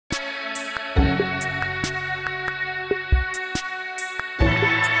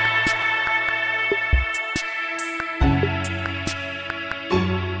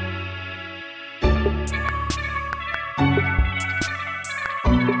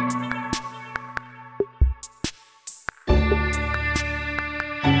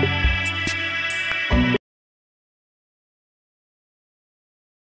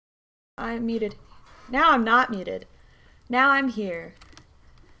I'm muted. Now I'm not muted. Now I'm here.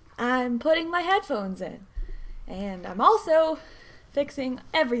 I'm putting my headphones in. And I'm also fixing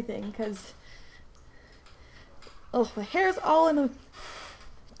everything because, oh, my hair's all in a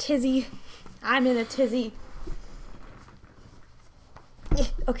tizzy. I'm in a tizzy.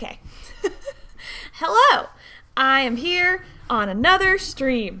 Okay. Hello. I am here on another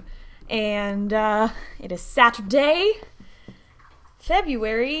stream. And it is Saturday,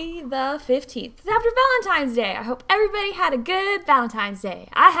 February the 15th. It's after Valentine's Day. I hope everybody had a good Valentine's Day.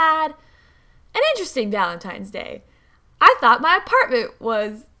 I had an interesting Valentine's Day. I thought my apartment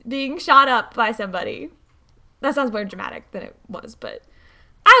was being shot up by somebody. That sounds more dramatic than it was, but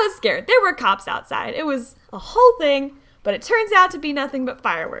I was scared. There were cops outside. It was a whole thing, but it turns out to be nothing but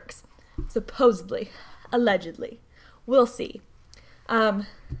fireworks. Supposedly. Allegedly. We'll see.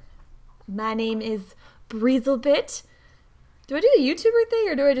 My name is Breezelbit. Do I do the YouTuber thing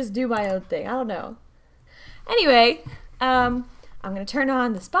or do I just do my own thing? I don't know. Anyway, I'm going to turn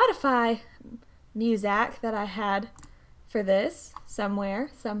on the Spotify music that I had for this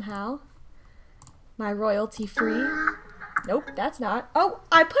somewhere, somehow. My royalty free. Nope, that's not. Oh,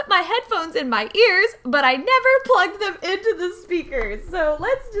 I put my headphones in my ears, but I never plugged them into the speakers. So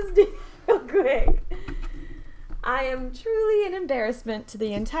let's just do it real quick. I am truly an embarrassment to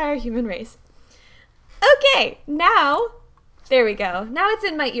the entire human race. Okay, now, there we go. Now it's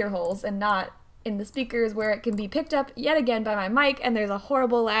in my ear holes and not in the speakers where it can be picked up yet again by my mic and there's a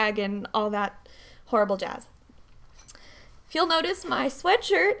horrible lag and all that horrible jazz. If you'll notice my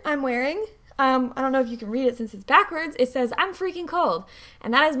sweatshirt I'm wearing, I don't know if you can read it since it's backwards, it says I'm freaking cold.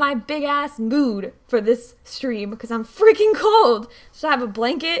 And that is my big ass mood for this stream because I'm freaking cold. So I have a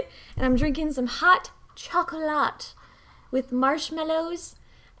blanket and I'm drinking some hot chocolate with marshmallows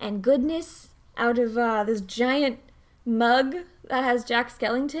and goodness out of this giant mug that has Jack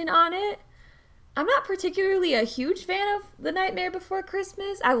Skellington on it. I'm not particularly a huge fan of The Nightmare Before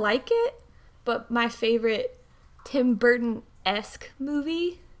Christmas. I like it, but my favorite Tim Burton-esque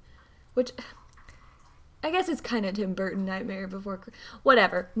movie, which I guess it's kind of Tim Burton Nightmare Before Christmas.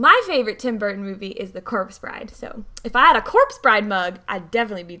 Whatever. My favorite Tim Burton movie is The Corpse Bride. So if I had a Corpse Bride mug, I'd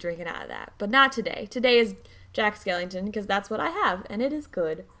definitely be drinking out of that. But not today. Today is Jack Skellington because that's what I have, and it is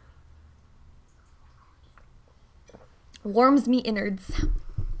good. Warms me innards.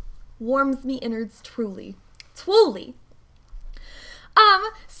 Warms me innards truly. Truly.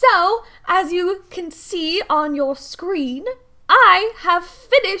 So, as you can see on your screen, I have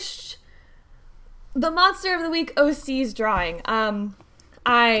finished the Monster of the Week OC's drawing.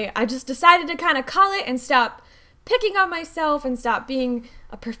 I just decided to kind of call it and stop picking on myself and stop being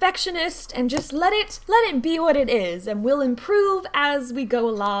a perfectionist and just let it be what it is, and we'll improve as we go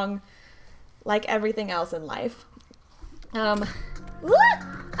along like everything else in life. I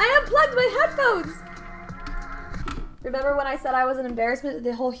unplugged my headphones! Remember when I said I was an embarrassment to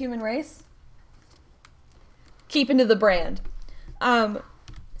the whole human race? Keeping to the brand.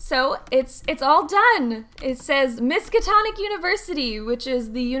 So it's all done. It says Miskatonic University, which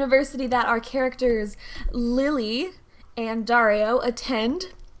is the university that our characters Lily and Dario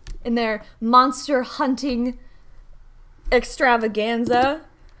attend in their monster hunting extravaganza.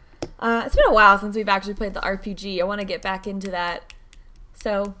 It's been a while since we've actually played the RPG. I want to get back into that.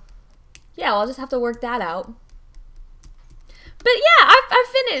 So, yeah, I'll just have to work that out. But yeah, I've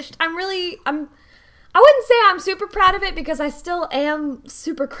finished. I wouldn't say I'm super proud of it because I still am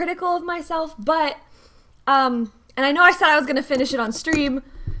super critical of myself, but, and I know I said I was going to finish it on stream,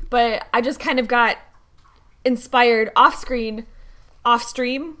 but I just kind of got inspired off-screen,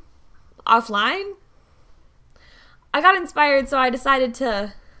 off-stream, offline. I got inspired, so I decided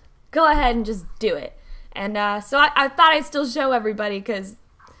to go ahead and just do it. And so I thought I'd still show everybody because,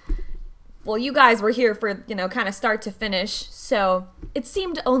 well, you guys were here for, you know, kind of start to finish, so it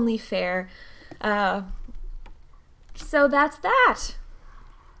seemed only fair. So that's that.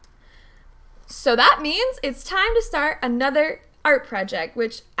 So that means it's time to start another art project,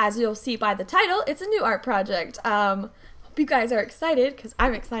 which, as you'll see by the title, it's a new art project. Hope you guys are excited, because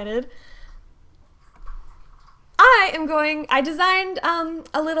I'm excited. I designed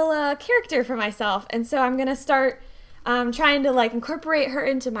a little character for myself, and so I'm gonna start trying to like incorporate her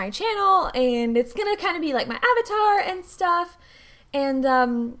into my channel, and it's gonna kind of be like my avatar and stuff. And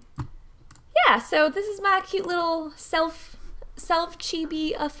yeah, so this is my cute little self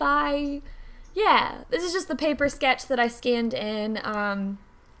chibi-ify. Yeah, this is just the paper sketch that I scanned in. I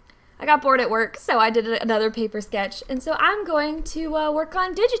got bored at work, so I did another paper sketch, and so I'm going to work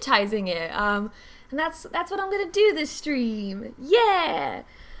on digitizing it. And that's what I'm gonna do this stream. Yeah.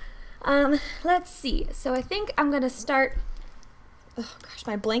 Let's see. So I think I'm gonna start Oh gosh,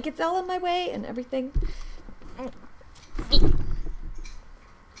 my blanket's all in my way and everything.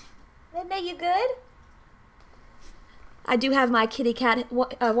 Linda, you good? I do have my kitty cat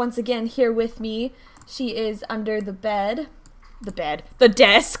once again here with me. She is under the bed. The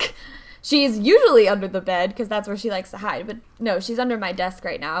desk. She is usually under the bed because that's where she likes to hide. But no, she's under my desk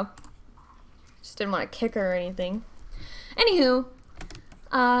right now. Just didn't want to kick her or anything. Anywho,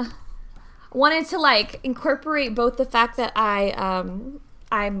 wanted to like incorporate both the fact that I'm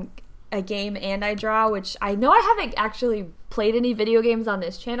a game and I draw, which I know I haven't actually played any video games on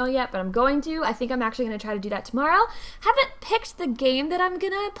this channel yet, but I'm going to. I think I'm actually going to try to do that tomorrow. Haven't picked the game that I'm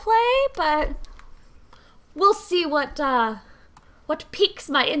going to play, but we'll see what piques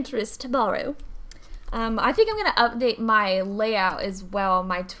my interest tomorrow. I think I'm going to update my layout as well,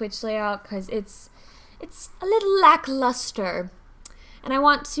 my Twitch layout, because it's a little lackluster. And I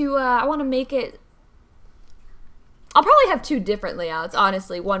want to make it. I'll probably have two different layouts,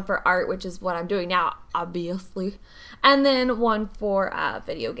 honestly. One for art, which is what I'm doing now, obviously, and then one for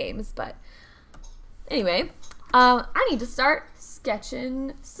video games. But anyway, I need to start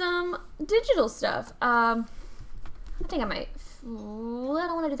sketching some digital stuff. I think I might. I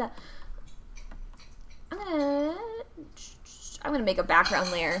don't want to do that. I'm gonna make a background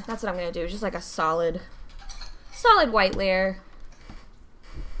layer. That's what I'm gonna do. Just like a solid white layer.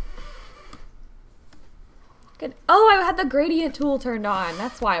 Good. Oh, I had the gradient tool turned on.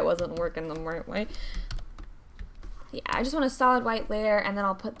 That's why it wasn't working the right way. Yeah, I just want a solid white layer, and then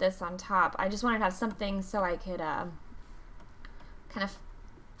I'll put this on top. I just wanted to have something so I could kind of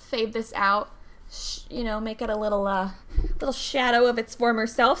fade this out, you know, make it a little shadow of its former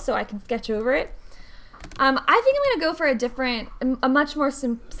self, so I can sketch over it. I think I'm gonna go for a much more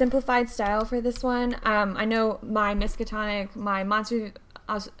simplified style for this one. I know my Miskatonic, my Monster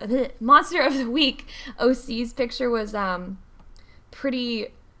of the Week OC's picture was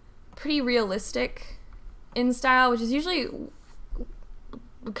pretty realistic in style, which is usually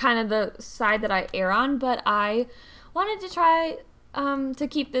kind of the side that I err on, but I wanted to try to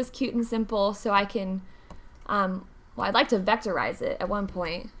keep this cute and simple so I can well, I'd like to vectorize it at one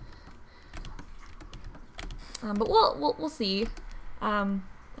point, but we'll see.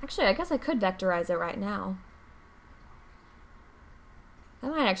 Actually, I guess I could vectorize it right now. That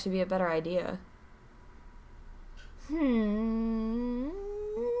might actually be a better idea. You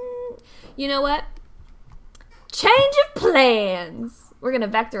know what? Change of plans! We're gonna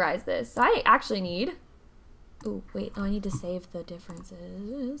vectorize this. So I actually need... Oh, wait. Oh, I need to save the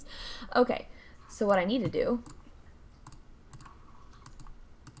differences. Okay. So what I need to do...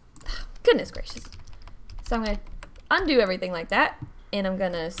 Goodness gracious. So I'm gonna undo everything like that. And I'm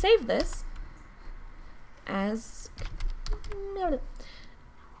gonna save this as...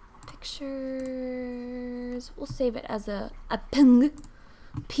 Pictures. We'll save it as a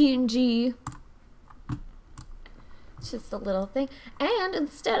PNG. It's just a little thing. And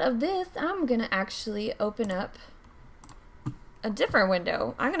instead of this, I'm gonna actually open up a different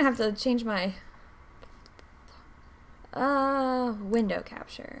window. I'm gonna have to change my window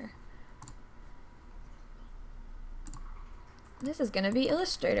capture. This is gonna be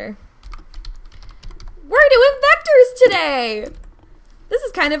Illustrator. We're doing vectors today! This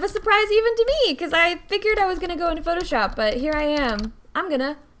is kind of a surprise even to me, because I figured I was going to go into Photoshop, but here I am. I'm going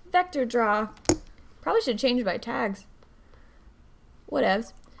to vector draw. Probably should change my tags.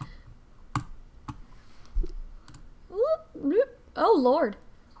 Whatevs. Oh, Lord.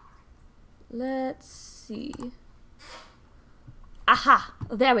 Let's see. Aha!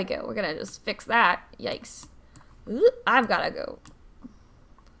 There we go. We're going to just fix that. Yikes. I've got to go.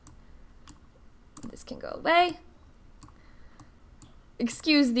 This can go away.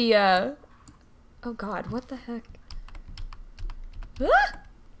 Excuse the, oh God, what the heck? Ah!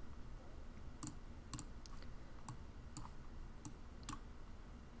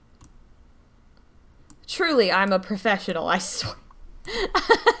 Truly, I'm a professional, I swear.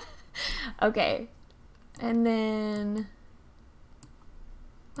 Okay. And then,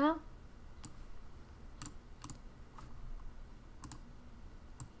 well,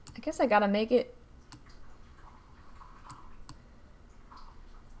 I guess I gotta make it.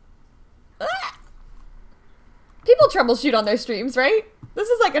 People troubleshoot on their streams, right? This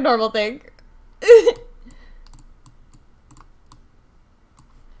is like a normal thing.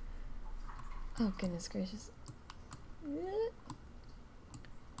 Oh, goodness gracious.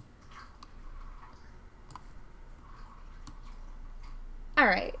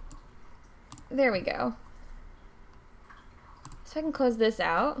 Alright. There we go. So I can close this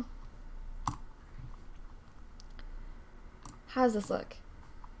out. How does this look?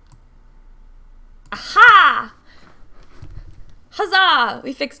 Aha! Huzzah! Ah,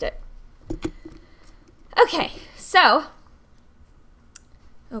 we fixed it. Okay, so.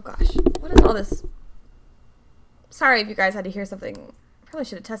 Oh gosh, what is all this? Sorry if you guys had to hear something. Probably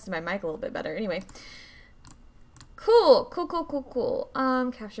should have tested my mic a little bit better. Anyway. Cool.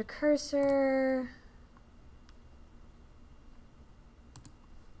 Capture cursor.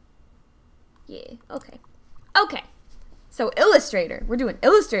 Yeah, okay. Okay. So Illustrator. We're doing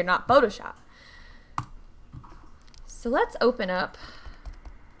Illustrator, not Photoshop. So let's open up.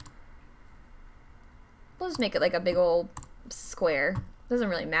 We'll just make it like a big old square. Doesn't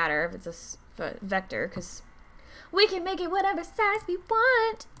really matter if it's a vector, because we can make it whatever size we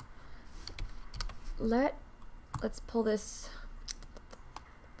want. Let's pull this.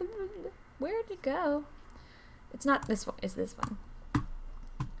 Where'd it go? It's not this one. It's this one.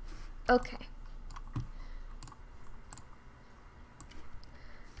 Okay.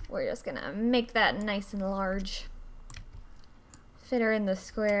 We're just gonna make that nice and large. Fit her in the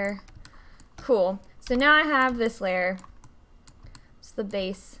square. Cool. So now I have this layer. It's the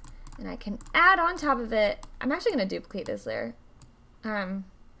base. And I can add on top of it. I'm actually gonna duplicate this layer.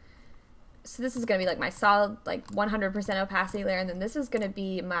 So this is gonna be like my solid, like 100% opacity layer, and then this is gonna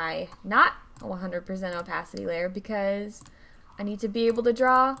be my not 100% opacity layer, because I need to be able to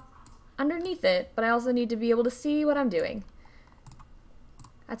draw underneath it, but I also need to be able to see what I'm doing.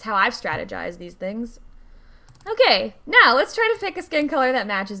 That's how I've strategized these things. Okay, now let's try to pick a skin color that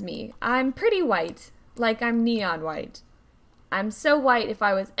matches me. I'm pretty white, like I'm neon white. I'm so white, if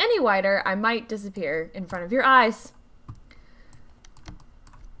I was any whiter, I might disappear in front of your eyes.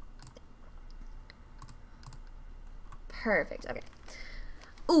 Perfect, okay.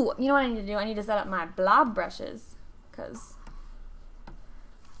 Ooh, you know what I need to do? I need to set up my blob brushes, because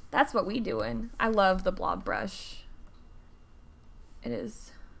that's what we doing. I love the blob brush. It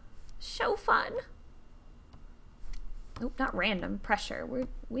is so fun. Nope, not random, pressure.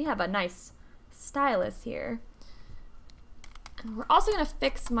 We have a nice stylus here. And we're also gonna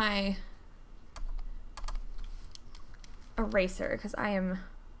fix my eraser, because I'm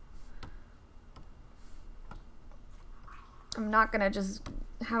not gonna just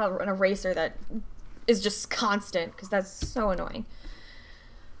have an eraser that is just constant, because that's so annoying.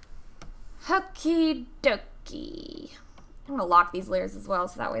 Hooky dokie. I'm gonna lock these layers as well,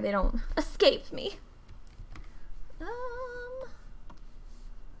 so that way they don't escape me.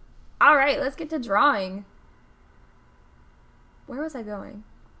 All right, let's get to drawing. Where was I going?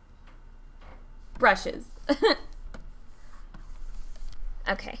 Brushes.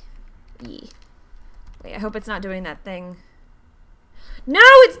 Okay. Yee. Wait, I hope it's not doing that thing. No,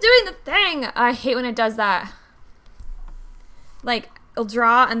 it's doing the thing! I hate when it does that. Like, it'll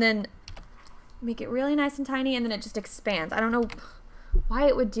draw and then make it really nice and tiny, and then it just expands. I don't know why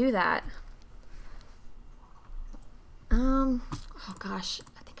it would do that. Oh gosh.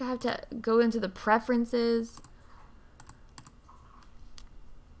 I think I have to go into the preferences.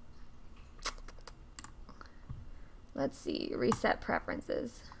 Let's see, reset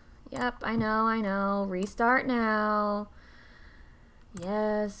preferences. Yep, I know. Restart now.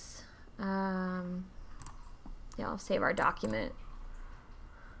 Yes. Yeah, I'll save our document.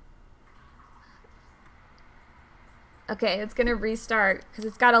 Okay, it's gonna restart because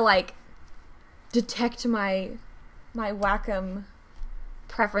it's gotta like detect my Wacom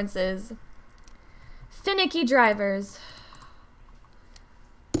preferences. Finicky drivers.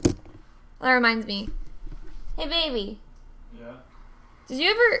 That reminds me. Hey baby. Yeah. Did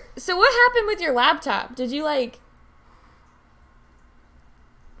you ever, so what happened with your laptop? Did you like,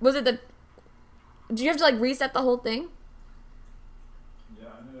 was it the, did you have to like reset the whole thing? Yeah,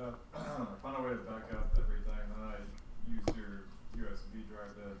 I ended up, I found a way to back up everything, then I used your USB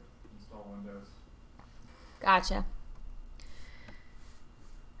drive to install Windows. Gotcha.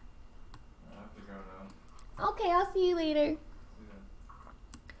 I have to go now. Okay, I'll see you later. Yeah.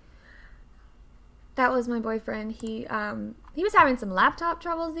 That was my boyfriend. He was having some laptop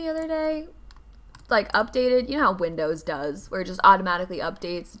troubles the other day. Like updated, you know how Windows does, where it just automatically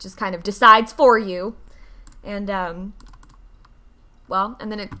updates. It just kind of decides for you. And well,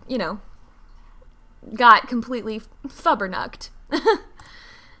 and then it, you know, got completely fubbernucked.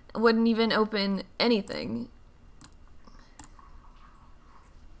 Wouldn't even open anything.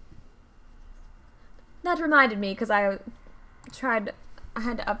 That reminded me, because I had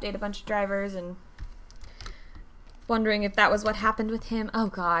to update a bunch of drivers, and wondering if that was what happened with him. Oh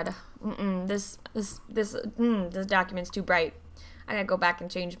god. This document's too bright. I gotta go back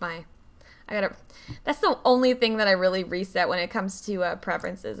and change my, that's the only thing that I really reset when it comes to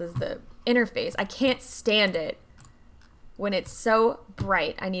preferences, is the interface. I can't stand it when it's so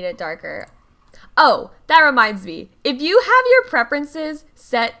bright. I need it darker. Oh, that reminds me. If you have your preferences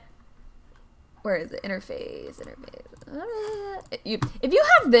set, where is it? Interface. If you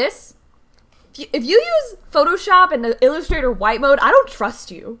have this, if you use Photoshop and the Illustrator white mode, I don't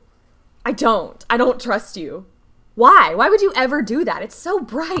trust you. I don't trust you. Why? Why would you ever do that? It's so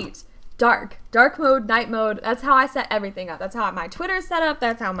bright. Dark mode, night mode. That's how I set everything up. That's how my Twitter is set up.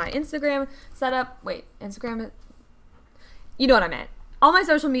 That's how my Instagram set up. Wait, Instagram, you know what I meant. All my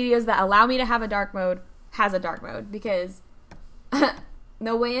social medias that allow me to have a dark mode has a dark mode because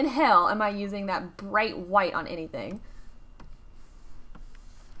no way in hell am I using that bright white on anything.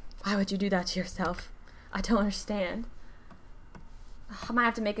 Why would you do that to yourself? I don't understand. I might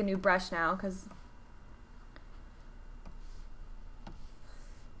have to make a new brush now because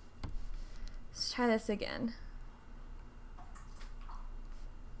let's try this again.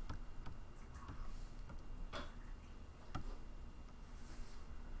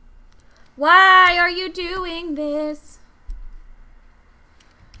 Why are you doing this?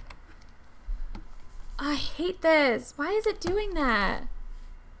 I hate this. Why is it doing that?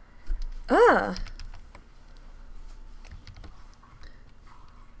 Ugh.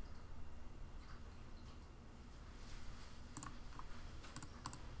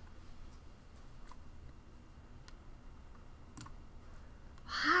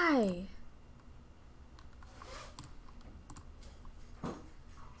 Why?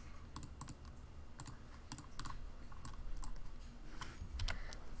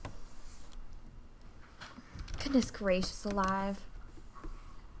 Goodness gracious alive.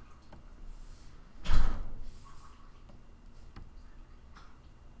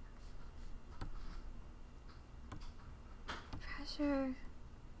 Pressure.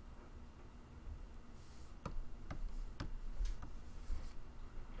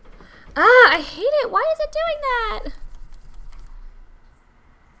 I hate it. Why is it doing that?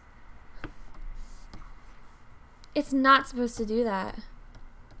 It's not supposed to do that.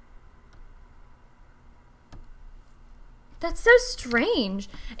 That's so strange.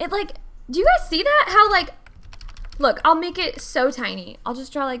 It like, do you guys see that? How like, look, I'll make it so tiny. I'll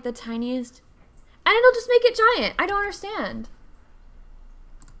just draw like the tiniest and it'll just make it giant. I don't understand.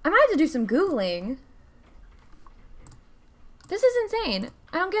 I might have to do some Googling. This is insane.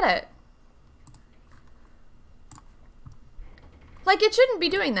 I don't get it. Like, it shouldn't be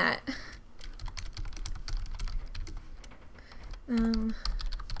doing that.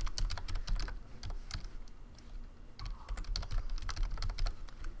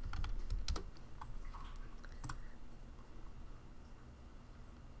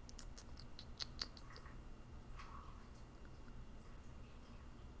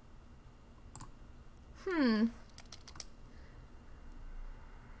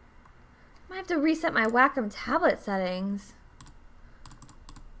 I have to reset my Wacom tablet settings.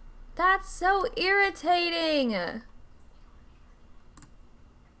 That's so irritating.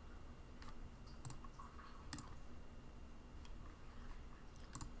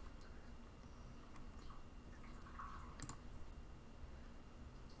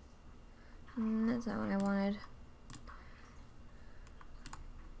 That's not what I wanted.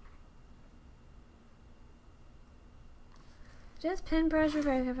 Just pin pressure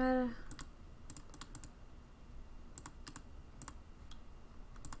back about it.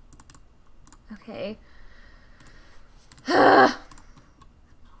 Okay.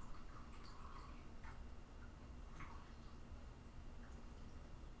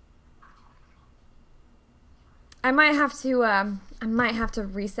 I might have to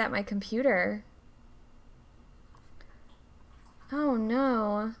reset my computer. Oh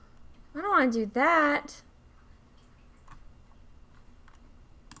no. I don't want to do that.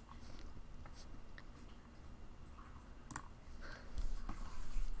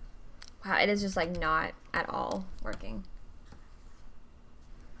 Wow, it is just like not at all working.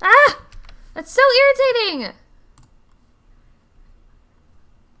 Ah! That's so irritating!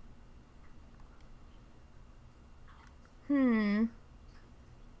 I'm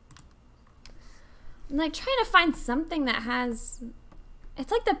like trying to find something that has...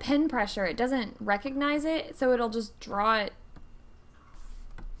 It's like the pin pressure. It doesn't recognize it, so it'll just draw it.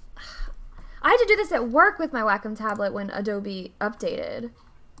 I had to do this at work with my Wacom tablet when Adobe updated.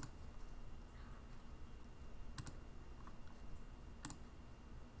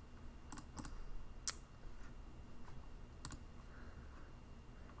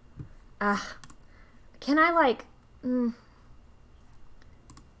 Can I like...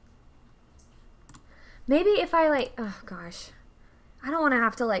 Maybe if I like... Oh gosh. I don't want to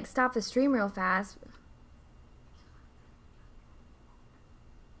have to like stop the stream real fast.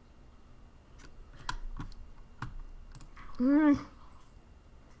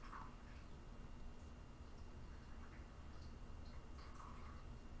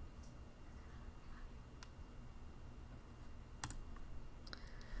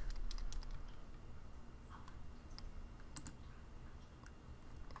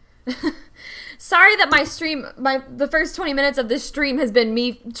 Sorry that my stream, the first 20 minutes of this stream has been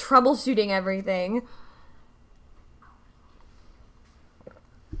me troubleshooting everything.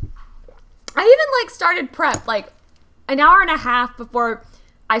 I even like started prep like an hour and a half before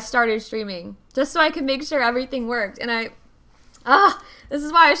I started streaming, just so I could make sure everything worked. And this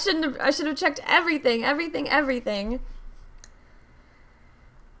is why I should have checked everything.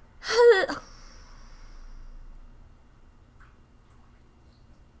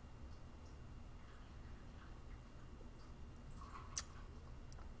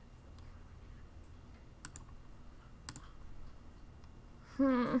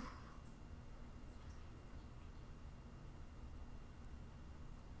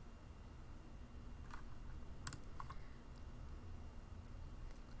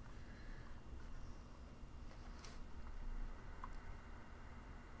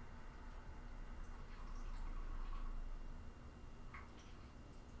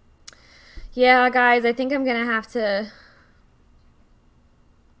 Yeah, guys, I think I'm gonna have to...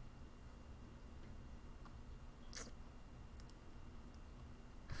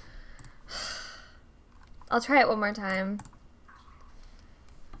 I'll try it one more time.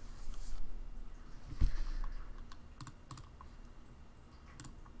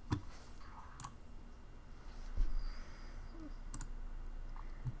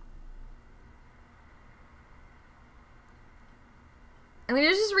 I'm gonna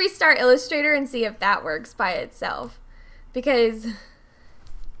just restart Illustrator and see if that works by itself, because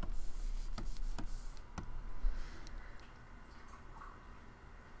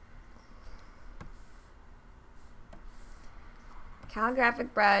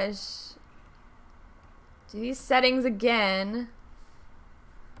calligraphic brush, do these settings again,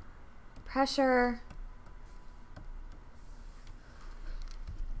 pressure,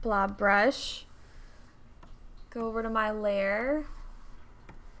 blob brush, go over to my layer.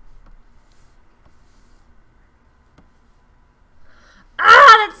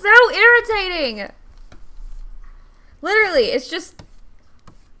 That's so irritating. Literally, it's just...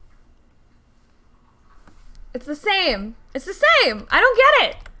 It's the same. It's the same. I don't get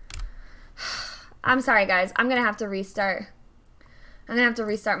it. I'm sorry, guys. I'm going to have to restart. I'm going to have to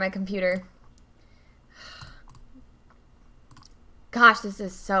restart my computer. Gosh, this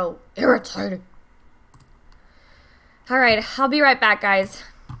is so irritating. All right, I'll be right back, guys.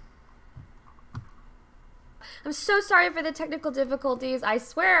 I'm so sorry for the technical difficulties. I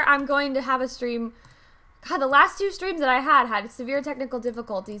swear I'm going to have a stream. God, the last two streams that I had severe technical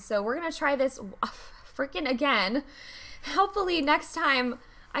difficulties, so we're going to try this freaking again. Hopefully next time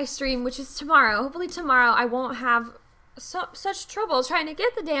I stream, which is tomorrow, hopefully tomorrow I won't have such trouble trying to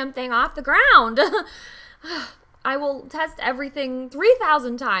get the damn thing off the ground. I will test everything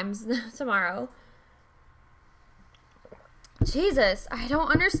 3,000 times tomorrow. Jesus, I don't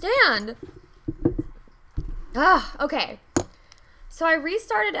understand. Okay. So I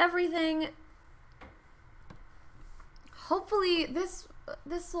restarted everything. Hopefully this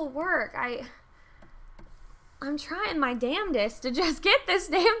will work. I'm trying my damnedest to just get this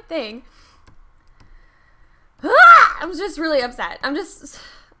damn thing. I'm just really upset. I'm just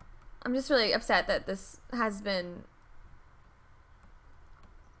really upset that this has been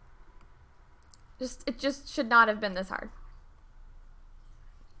it just should not have been this hard.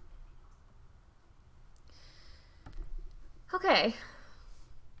 Okay.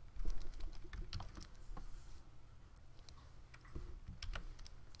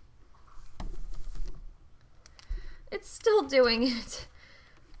 It's still doing it.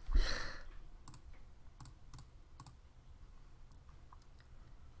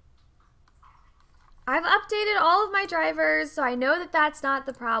 I've updated all of my drivers, so I know that that's not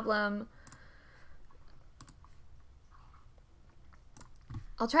the problem.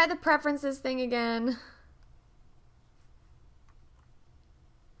 I'll try the preferences thing again.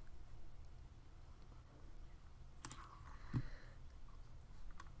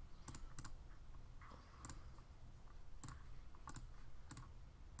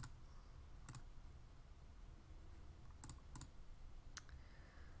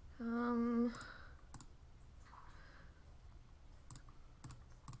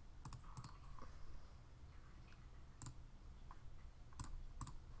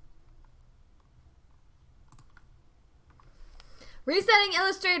 Resetting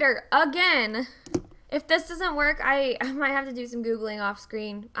Illustrator again. If this doesn't work, I might have to do some Googling off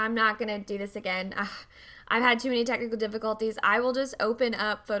screen. I'm not gonna do this again. I've had too many technical difficulties. I will just open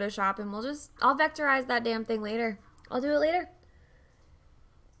up Photoshop and I'll vectorize that damn thing later. I'll do it later.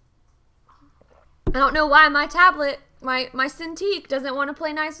 I don't know why my tablet, my Cintiq doesn't want to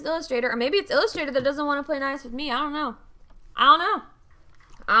play nice with Illustrator, or maybe it's Illustrator that doesn't want to play nice with me. I don't know.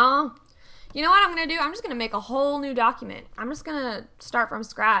 You know what I'm going to do? I'm just going to make a whole new document. I'm just going to start from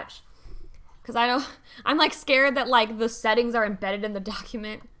scratch. Because I'm like scared that like the settings are embedded in the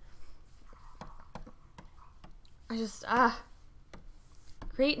document. I just,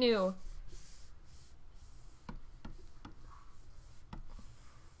 create new.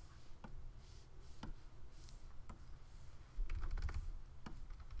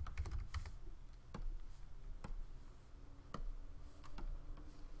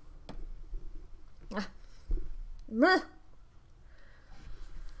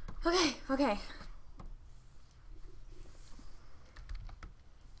 Okay.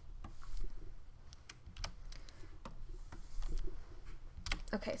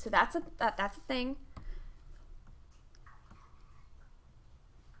 Okay, so that's a thing.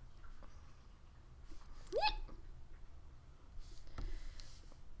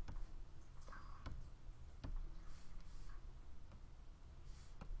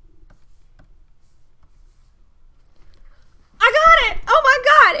 I got it! Oh my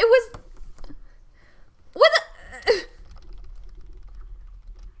god, it was... What the...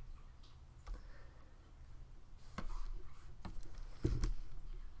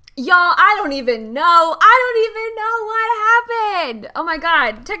 Y'all, I don't even know what happened. Oh my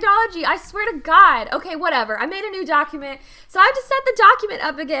god, technology, I swear to god. Okay, whatever, I made a new document. So I have to set the document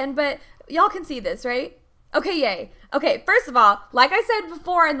up again, but y'all can see this, right? Okay, yay. Okay, first of all, like I said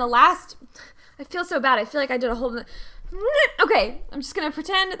before in the last... I feel so bad, I feel like I did a whole... Okay, I'm just gonna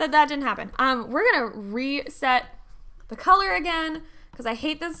pretend that that didn't happen. We're gonna reset the color again because I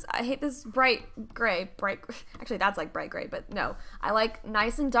hate this bright gray. Actually, that's like bright gray, but no, I like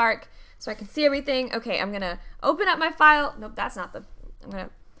nice and dark so I can see everything. Okay, I'm gonna open up my file. Nope, that's not the.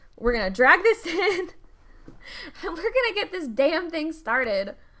 We're gonna drag this in, and we're gonna get this damn thing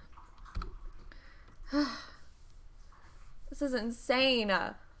started. This is insane.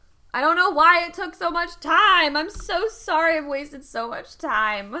 I don't know why it took so much time. I'm so sorry I've wasted so much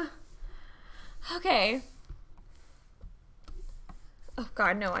time. Okay. Oh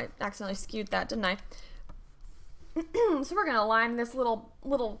god, no, I accidentally skewed that, didn't I? So we're gonna line this little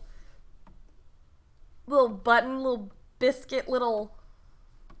button, little biscuit, little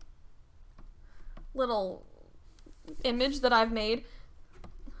image that I've made.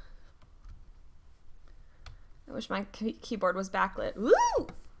 I wish my keyboard was backlit. Woo!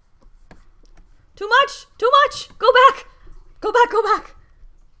 Too much! Too much! Go back! Go back, go back!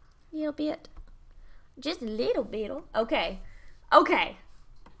 Little bit. Just a little bit. Okay. Okay.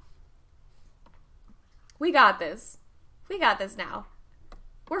 We got this. We got this now.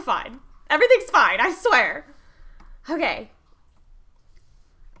 We're fine. Everything's fine, I swear. Okay.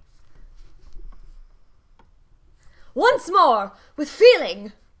 Once more, with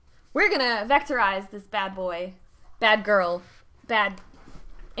feeling, we're gonna vectorize this bad boy. Bad girl. Bad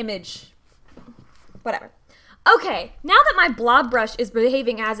image. Whatever. Okay, now that my blob brush is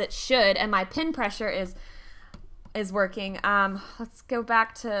behaving as it should and my pin pressure is working, let's go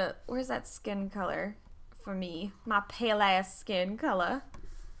back to, where's that skin color for me? My pale ass skin color.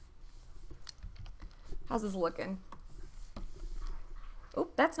 How's this looking? Oh,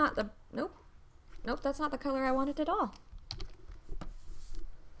 that's not the, nope. Nope, that's not the color I wanted at all.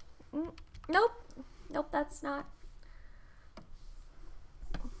 Nope. Nope, that's not.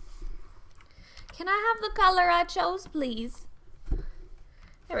 Can I have the color I chose, please?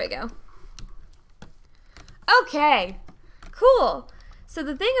 There we go. Okay, cool. So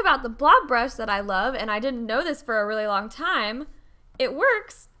the thing about the blob brush that I love, and I didn't know this for a really long time, it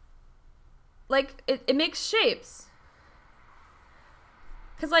works. Like, it makes shapes.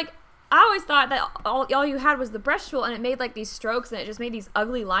 Because, like, I always thought that all you had was the brush tool and it made, like, these strokes and it just made these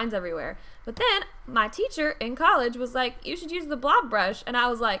ugly lines everywhere. But then my teacher in college was like, you should use the blob brush. And I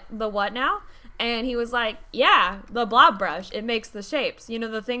was like, the what now? And he was like, yeah, the blob brush. It makes the shapes. You know,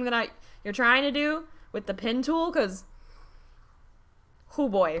 the thing that you're trying to do with the pen tool? Because, oh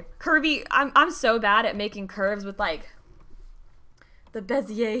boy, curvy. I'm so bad at making curves with, like, the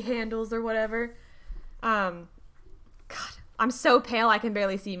Bezier handles or whatever. God, I'm so pale I can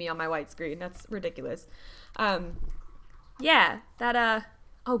barely see me on my white screen. That's ridiculous. Yeah, that,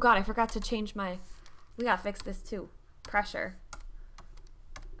 oh god, I forgot to change my, we gotta fix this too. Pressure.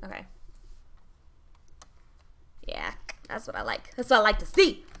 Okay. Yeah, that's what I like. That's what I like to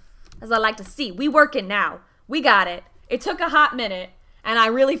see. That's what I like to see. We working now. We got it. It took a hot minute, and I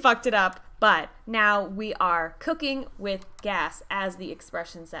really fucked it up, but now we are cooking with gas, as the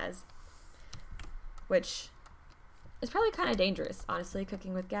expression says. Which is probably kind of dangerous, honestly,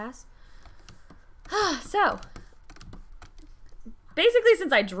 cooking with gas. So, basically,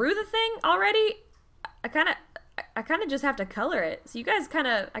 since I drew the thing already, I kind of, I kind of just have to color it. So you guys kind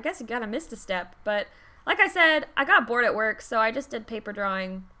of, I guess you kind of missed a step. But like I said, I got bored at work, so I just did paper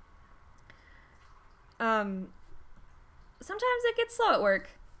drawing. Sometimes it gets slow at work.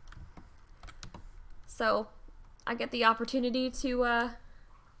 So I get the opportunity to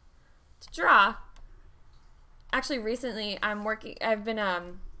draw. Actually, recently I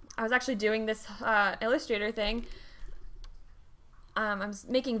was actually doing this Illustrator thing. I'm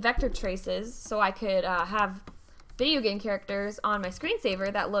making vector traces so I could have video game characters on my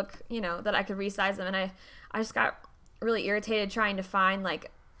screensaver that look, you know, that I could resize them. And I just got really irritated trying to find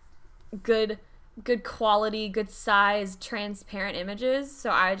like good quality, good size, transparent images.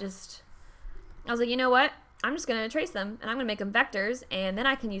 So I was like, you know what? I'm just gonna trace them and I'm gonna make them vectors, and then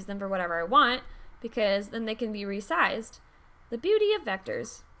I can use them for whatever I want, because then they can be resized. The beauty of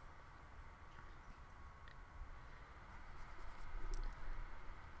vectors.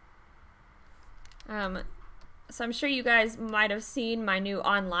 So I'm sure you guys might have seen my new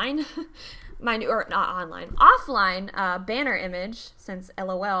offline banner image, since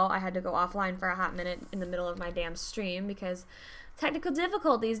LOL, I had to go offline for a hot minute in the middle of my damn stream because technical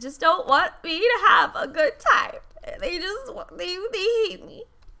difficulties just don't want me to have a good time. They hate me.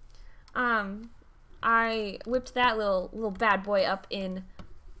 I whipped that little bad boy up in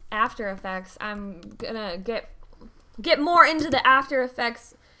After Effects. I'm gonna get more into the After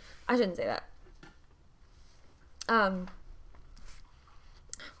Effects. I shouldn't say that.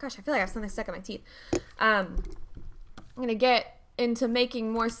 Gosh, I feel like I have something stuck in my teeth. I'm gonna get into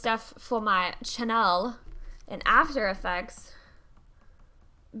making more stuff for my channel in After Effects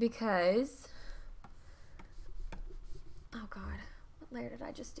because, oh god, what layer did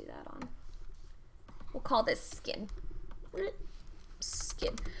I just do that on? We'll call this skin.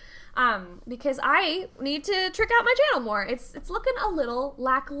 Skin. Because I need to trick out my channel more. It's looking a little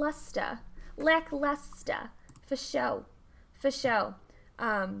lackluster. Lackluster. For show. For show.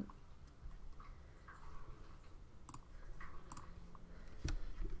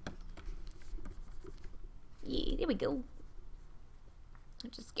 Yeah, there we go. I'll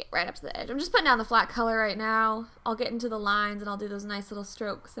just get right up to the edge. I'm just putting down the flat color right now. I'll get into the lines and I'll do those nice little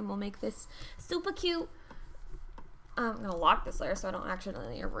strokes and we'll make this super cute. I'm gonna lock this layer so I don't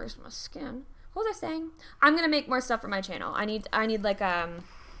accidentally erase my skin. What was I saying? I'm gonna make more stuff for my channel. I need like a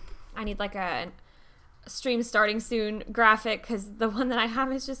stream starting soon graphic, because the one that I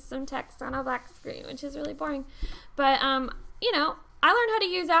have is just some text on a black screen, which is really boring. But you know, I learned how to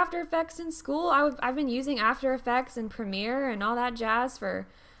use After Effects in school. I've been using After Effects and Premiere and all that jazz for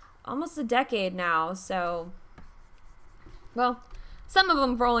almost a decade now. So, well, some of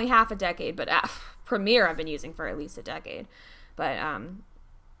them for only half a decade, but Premiere I've been using for at least a decade. But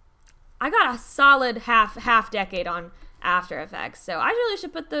I got a solid half decade on After Effects, so I really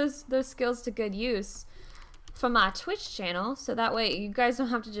should put those skills to good use for my Twitch channel, so that way you guys don't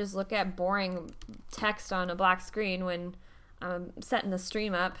have to just look at boring text on a black screen when I'm setting the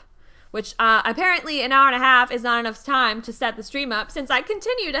stream up, which apparently an hour and a half is not enough time to set the stream up, since I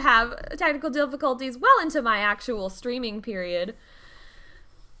continue to have technical difficulties well into my actual streaming period.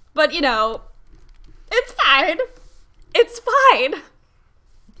 But, you know, it's fine. It's fine.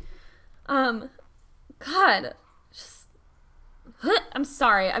 God. I'm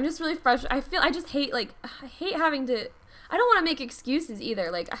sorry. I'm just really frustrated. I just hate, like, I hate having to, I don't want to make excuses either.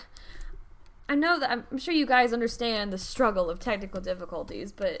 Like, I know that, I'm sure you guys understand the struggle of technical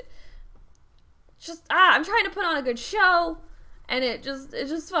difficulties, but just, I'm trying to put on a good show, and it just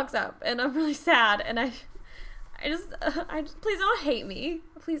fucks up, and I'm really sad, and I just, please don't hate me.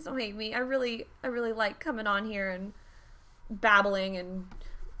 Please don't hate me. I really like coming on here and babbling and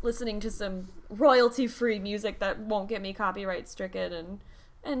listening to some royalty-free music that won't get me copyright stricken,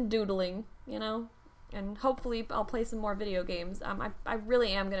 and doodling, you know? And hopefully I'll play some more video games. I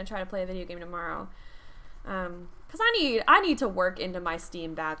really am going to try to play a video game tomorrow. Because I need to work into my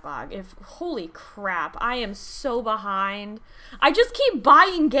Steam backlog. Holy crap, I am so behind. I just keep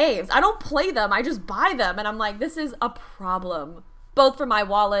buying games. I don't play them, I just buy them. And I'm like, this is a problem. Both for my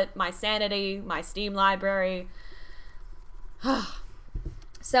wallet, my sanity, my Steam library.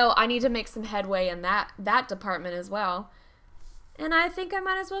 So I need to make some headway in that department as well. And I think I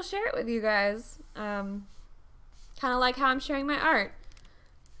might as well share it with you guys. Kind of like how I'm sharing my art.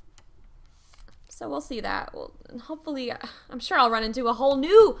 So we'll see that. Well, and hopefully, I'm sure I'll run into a whole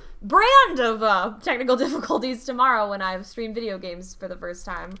new brand of technical difficulties tomorrow when I stream video games for the first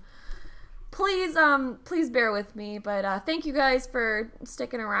time. Please bear with me. But thank you guys for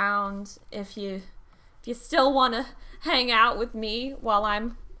sticking around. If you still want to hang out with me while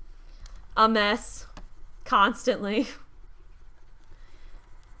I'm a mess constantly.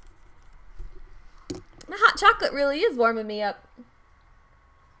 hot chocolate really is warming me up.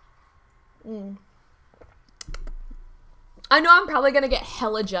 I know I'm probably gonna get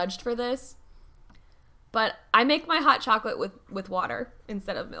hella judged for this, but I make my hot chocolate with water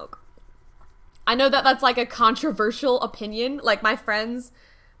instead of milk. I know that that's like a controversial opinion. Like my friends,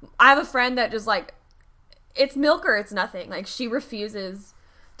 I have a friend that just like, it's milk or it's nothing. Like she refuses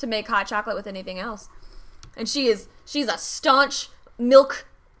to make hot chocolate with anything else. And she's a staunch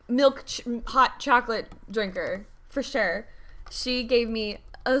hot chocolate drinker for sure. She gave me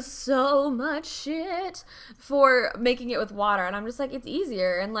so much shit for making it with water, and I'm just like, it's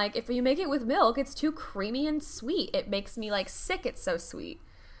easier. And like if you make it with milk, it's too creamy and sweet. It makes me like sick. It's so sweet.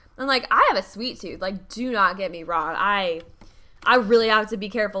 And like I have a sweet tooth. Like do not get me wrong. I really have to be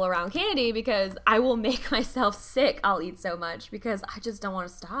careful around candy because I will make myself sick. I'll eat so much because I just don't want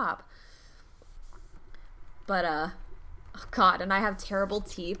to stop. But oh God, and I have terrible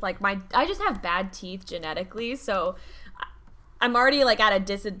teeth. Like I just have bad teeth genetically, so I'm already like at a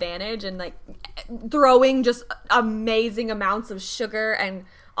disadvantage, and like throwing just amazing amounts of sugar and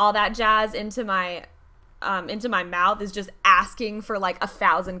all that jazz into my mouth is just asking for like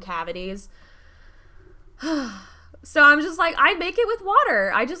 1,000 cavities. So I'm just like, I make it with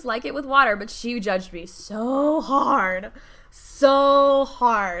water. I just like it with water, but she judged me so hard. So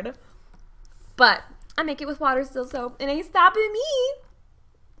hard. But I make it with water still, so it ain't stopping me.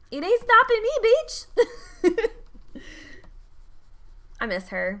 It ain't stopping me, bitch. I miss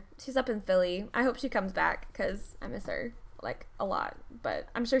her. She's up in Philly. I hope she comes back because I miss her like a lot. But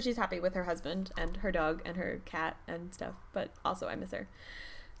I'm sure she's happy with her husband and her dog and her cat and stuff. But also I miss her.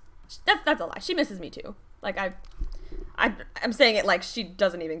 That's a lie. She misses me too. Like I'm saying it like she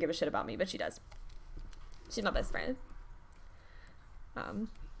doesn't even give a shit about me, but she does. She's my best friend.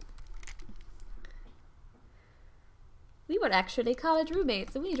 We were actually college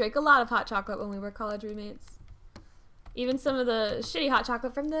roommates, and we drank a lot of hot chocolate when we were college roommates. Even some of the shitty hot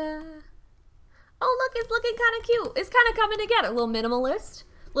chocolate from the... Oh, look, it's looking kind of cute. It's kind of coming together. A little minimalist.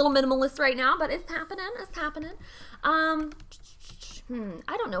 Little minimalist right now, but it's happening. It's happening. I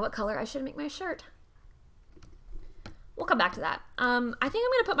don't know what color I should make my shirt. We'll come back to that. I think I'm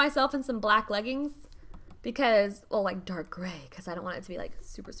going to put myself in some black leggings because, well, like dark gray, because I don't want it to be like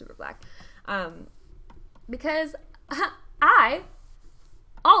super, super black. Because I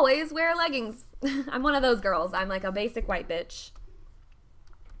always wear leggings. I'm one of those girls. I'm like a basic white bitch.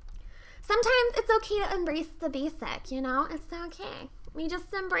 Sometimes it's okay to embrace the basic, you know? It's okay. We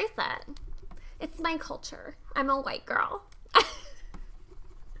just embrace it. It's my culture. I'm a white girl.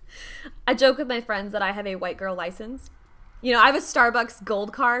 I joke with my friends that I have a white girl license. You know, I have a Starbucks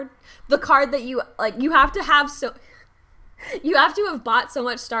gold card. The card that you have to have you have to have bought so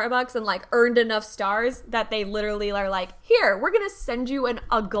much Starbucks and like earned enough stars that they literally are like, here, we're going to send you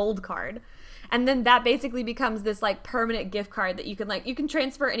a gold card. And then that basically becomes this like permanent gift card that you can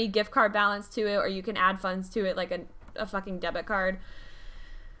transfer any gift card balance to it, or you can add funds to it like a fucking debit card.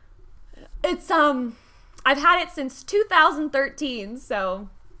 It's, I've had it since 2013. So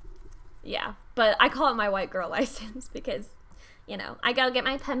yeah, but I call it my white girl license because, you know, I gotta get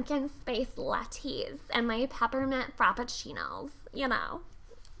my pumpkin spice lattes and my peppermint frappuccinos, you know.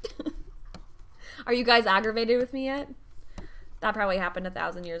 Are you guys aggravated with me yet? That probably happened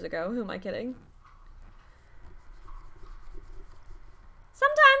 1,000 years ago. Who am I kidding?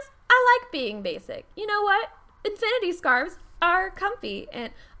 Sometimes I like being basic. You know what? Infinity scarves are comfy,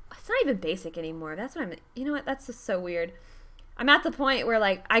 and it's not even basic anymore. That's what you know what? That's just so weird. I'm at the point where,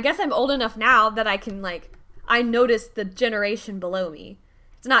 like, I guess I'm old enough now that I can, like, I notice the generation below me.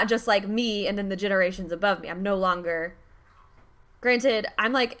 It's not just, like, me and then the generations above me. I'm no longer... Granted,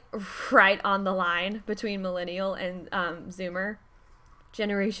 I'm, like, right on the line between millennial and Zoomer.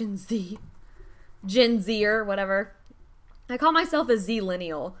 Generation Z. Gen Z-er, whatever. I call myself a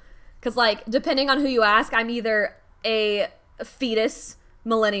Z-lineal. Because, like, depending on who you ask, I'm either a fetus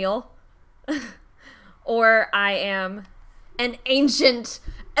millennial or I am an ancient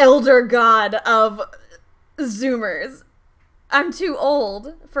elder god of Zoomers. I'm too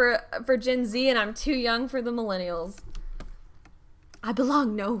old for Gen Z, and I'm too young for the millennials. I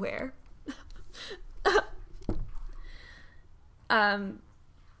belong nowhere. But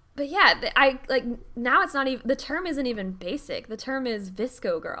yeah, now it's not even, the term isn't even basic. The term is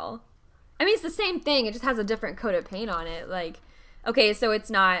Visco girl. I mean, it's the same thing. It just has a different coat of paint on it. Like, okay, so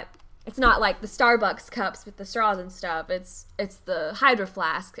it's not like the Starbucks cups with the straws and stuff. It's the Hydro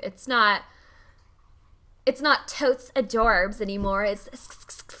Flask. It's not Totes Adorbs anymore. It's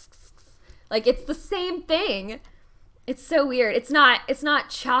like, it's the same thing. It's so weird. It's not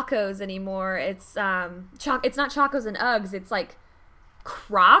Chacos anymore. It's not Chacos and Uggs. It's like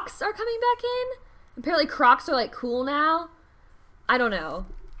Crocs are coming back in. Apparently Crocs are like cool now. I don't know.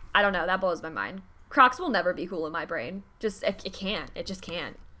 That blows my mind. Crocs will never be cool in my brain. Just, it can't. It just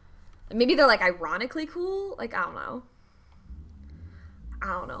can't. Maybe they're like ironically cool. Like, I don't know. I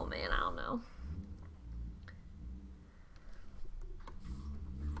don't know, man. I don't know.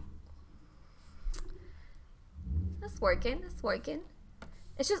 That's working. That's working.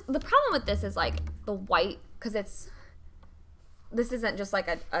 It's just, the problem with this is like the white, because this isn't just like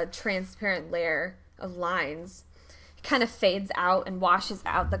a transparent layer of lines. It kind of fades out and washes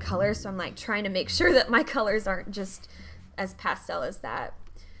out the color, so I'm like trying to make sure that my colors aren't just as pastel as that.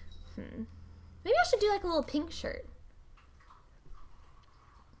 Maybe I should do like a little pink shirt.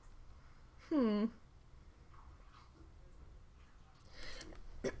 Alright.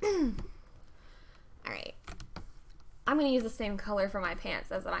 I'm going to use the same color for my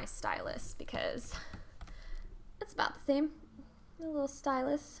pants as my stylus because it's about the same. A little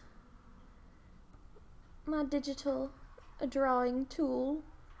stylus. My digital drawing tool.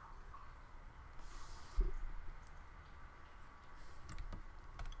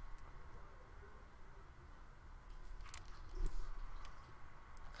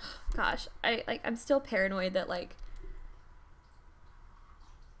 Gosh, I'm still paranoid that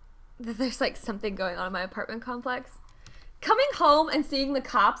that there's like something going on in my apartment complex. Coming home and seeing the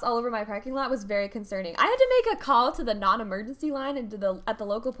cops all over my parking lot was very concerning. I had to make a call to the non-emergency line and at the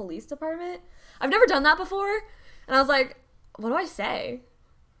local police department. I've never done that before, and I was like, what do I say?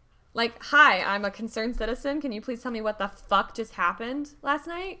 Like, hi, I'm a concerned citizen. Can you please tell me what the fuck just happened last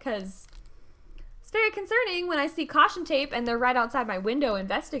night? Because it's very concerning when I see caution tape and they're right outside my window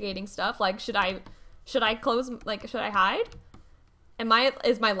investigating stuff. Like, should I close, like, should I hide?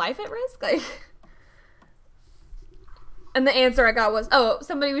 Is my life at risk? Like, and the answer I got was, oh,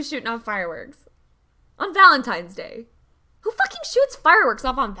 somebody was shooting off fireworks on Valentine's Day. Who fucking shoots fireworks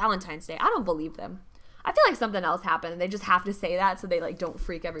off on Valentine's Day? I don't believe them. I feel like something else happened and they just have to say that so they like don't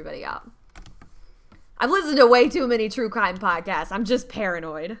freak everybody out. I've listened to way too many true crime podcasts. I'm just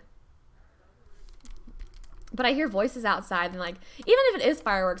paranoid. But I hear voices outside and like, even if it is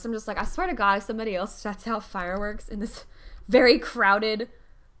fireworks, I'm just like, I swear to God, if somebody else sets out fireworks in this very crowded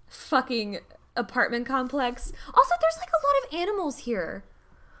fucking apartment complex. Also, there's like a lot of animals here.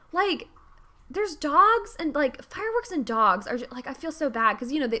 Like, there's dogs and like fireworks and dogs are just, like, I feel so bad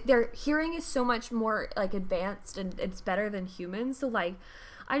because, you know, their hearing is so much more like advanced and it's better than humans. So like,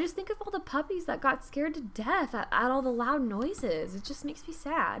 I just think of all the puppies that got scared to death at all the loud noises. It just makes me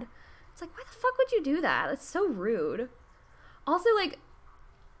sad. It's like, why the fuck would you do that? It's so rude. Also, like,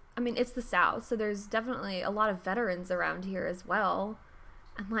 I mean, it's the South, so there's definitely a lot of veterans around here as well.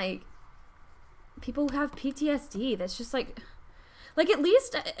 And like, people who have PTSD, that's just like at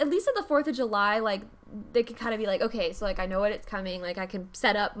least at the 4th of July, like, they could kind of be like, okay, so like, I know what it's coming, like, I can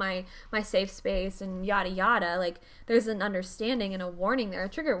set up my safe space and yada yada, like, there's an understanding and a warning there, a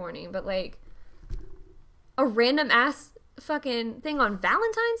trigger warning. But like, a random ass fucking thing on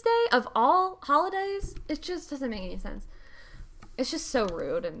Valentine's Day of all holidays, it just doesn't make any sense. It's just so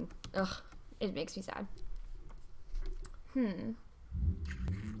rude and ugh, it makes me sad. You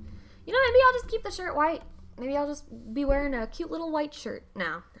know, maybe I'll just keep the shirt white. Maybe I'll just be wearing a cute little white shirt.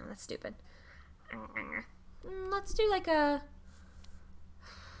 No, that's stupid. Let's do like a...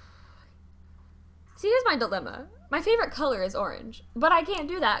 See, here's my dilemma. My favorite color is orange, but I can't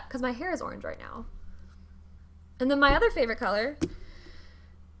do that because my hair is orange right now. And then my other favorite color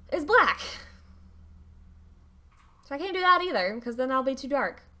is black. So I can't do that either because then I'll be too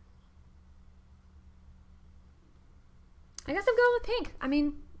dark. I guess I'm going with pink. I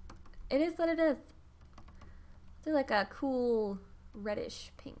mean, it is what it is. Do like a cool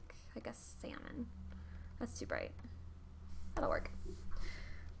reddish pink, like a salmon. That's too bright. That'll work.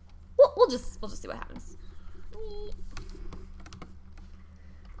 We'll just see what happens.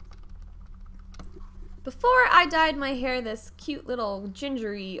 Before I dyed my hair this cute little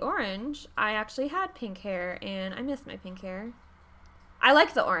gingery orange, I actually had pink hair, and I miss my pink hair. I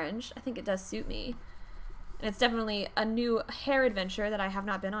like the orange. I think it does suit me. And it's definitely a new hair adventure that I have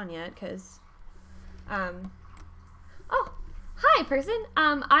not been on yet, because, oh, hi, person.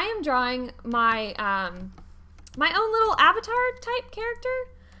 I am drawing my, my own little avatar type character.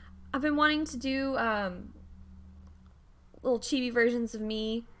 I've been wanting to do, little chibi versions of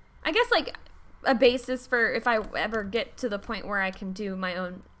me. I guess, like, a basis for if I ever get to the point where I can do my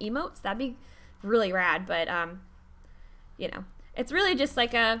own emotes. That'd be really rad, but, you know, it's really just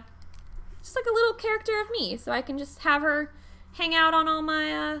like a little character of me, so I can just have her hang out on all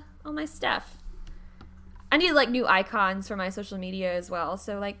my stuff. I need like new icons for my social media as well,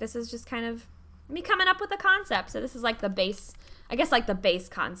 so like this is just kind of me coming up with a concept. So this is like the base, I guess, like the base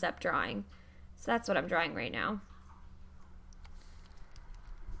concept drawing. So that's what I'm drawing right now.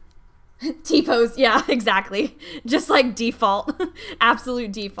 T-pose, yeah, exactly. Just like default.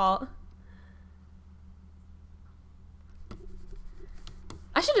 Absolute default.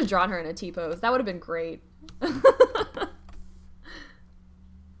 I should have drawn her in a T-pose. That would have been great.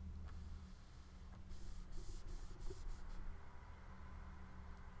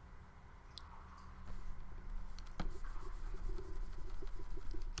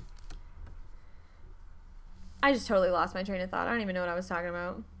 I just totally lost my train of thought. I don't even know what I was talking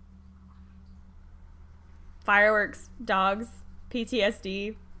about. Fireworks, dogs,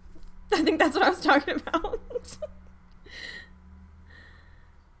 PTSD. I think that's what I was talking about.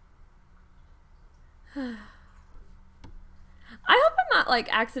 I hope I'm not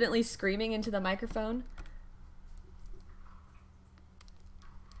like accidentally screaming into the microphone.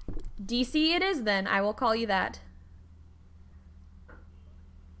 DC it is then. I will call you that.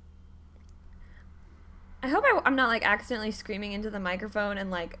 I hope I'm not like accidentally screaming into the microphone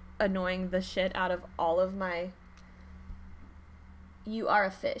and like annoying the shit out of all of my... You are a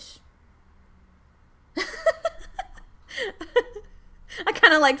fish. I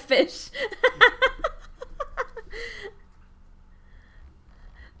kind of like fish.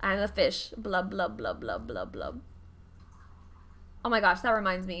 I'm a fish. Blub, blub, blub, blub, blub, blub. Oh my gosh, that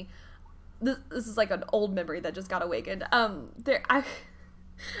reminds me. This is like an old memory that just got awakened.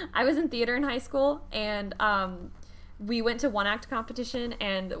 I was in theater in high school, and we went to one-act competition,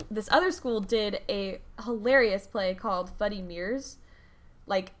 and this other school did a hilarious play called Fuddy Mears,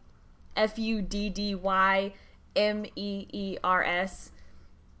 like F-U-D-D-Y-M-E-E-R-S.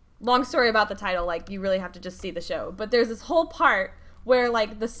 Long story about the title, like, you really have to just see the show. But there's this whole part where,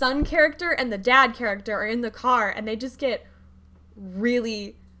 like, the son character and the dad character are in the car, and they just get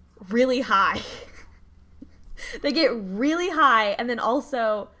really, really high. They get really high, and then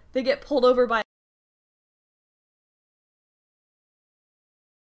also they get pulled over by...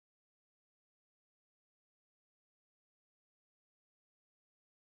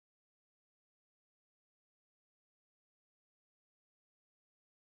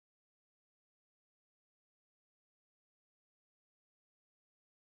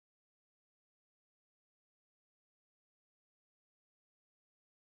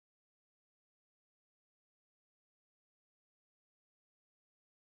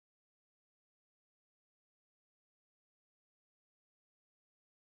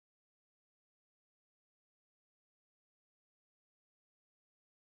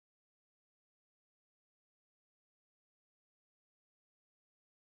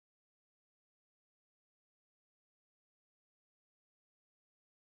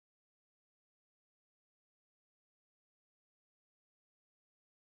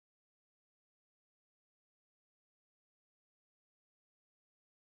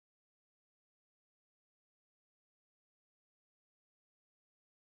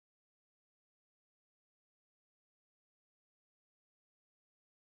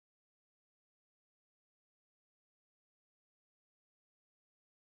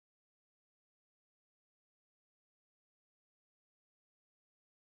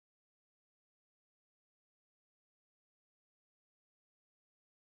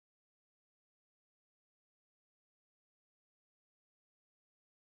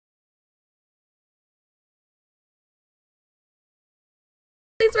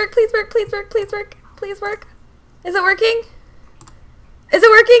 Please work, please work, please work, please work, please work. Is it working? Is it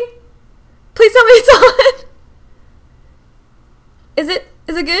working? Please tell me it's on. Is it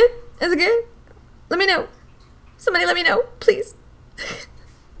good? Is it good? Let me know. Somebody let me know, please.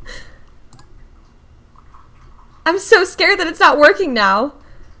 I'm so scared that it's not working now.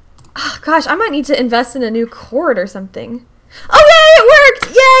 Oh, gosh, I might need to invest in a new cord or something. Oh, yay, it worked!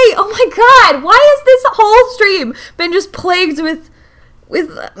 Yay! Oh my god, why has this whole stream been just plagued with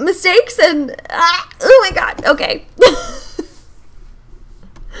mistakes and... oh my god, okay.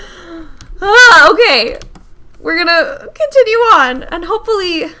 Okay. We're gonna continue on, and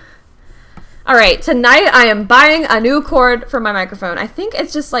hopefully... Alright, tonight I am buying a new cord for my microphone. I think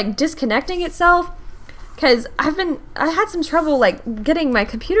it's just, like, disconnecting itself, because I had some trouble, like, getting my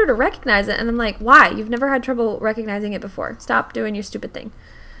computer to recognize it, and I'm like, why? You've never had trouble recognizing it before. Stop doing your stupid thing.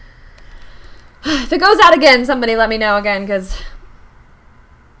 If it goes out again, somebody let me know again, because...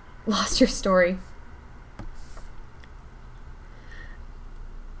 Lost your story.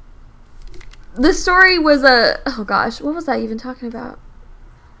 The story was a... Oh gosh, what was I even talking about?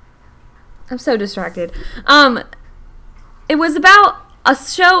 I'm so distracted. It was about a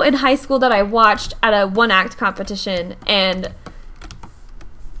show in high school that I watched at a one-act competition, and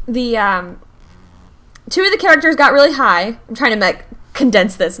the two of the characters got really high. I'm trying to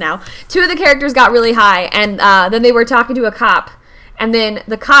condense this now. 2 of the characters got really high, and then they were talking to a cop, and then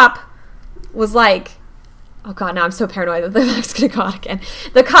the cop was like, oh god, now I'm so paranoid that the mic's gonna go out again.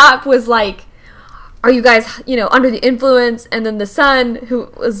 The cop was like, are you guys, you know, under the influence? And then the son,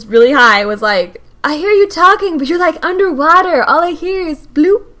 who was really high, was like, I hear you talking, but you're like underwater. All I hear is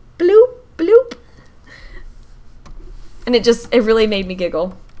bloop, bloop, bloop. And it really made me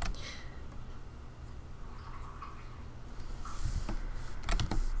giggle.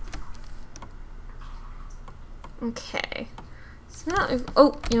 Okay. So now,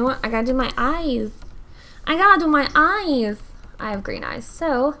 oh, you know what? I gotta do my eyes. I have green eyes,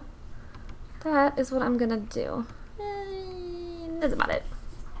 so that is what I'm gonna do. That's about it.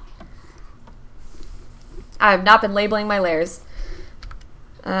 I have not been labeling my layers.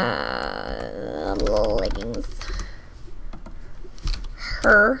 Leggings.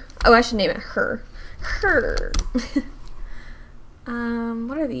 Her. Oh, I should name it her. Her.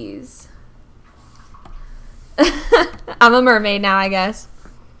 What are these? I'm a mermaid now, I guess.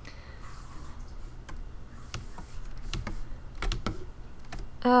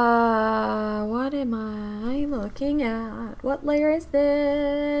 What am I looking at? What layer is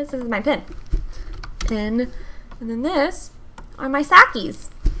this? This is my pin. Pin. And then this are my sakis.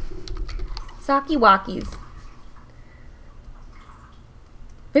 Saki walkies.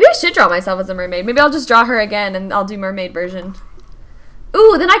 Maybe I should draw myself as a mermaid. Maybe I'll just draw her again and I'll do mermaid version.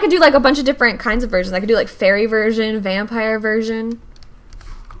 Ooh, then I could do like a bunch of different kinds of versions. I could do like fairy version, vampire version,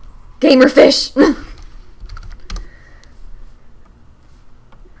 gamer fish.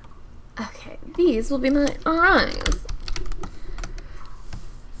 Okay, these will be my eyes.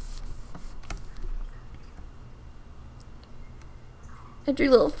 I drew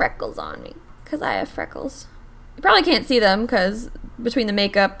little freckles on me because I have freckles. You probably can't see them because between the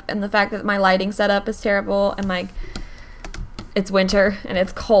makeup and the fact that my lighting setup is terrible and like it's winter and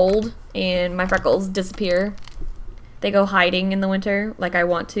it's cold and my freckles disappear. They go hiding in the winter like I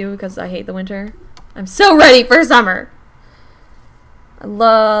want to because I hate the winter. I'm so ready for summer. I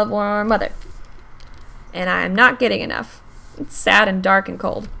love warm weather. And I'm not getting enough. It's sad and dark and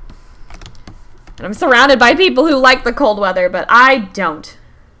cold. And I'm surrounded by people who like the cold weather, but I don't.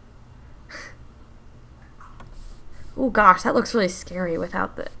 Oh gosh, that looks really scary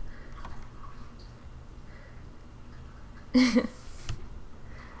without the... I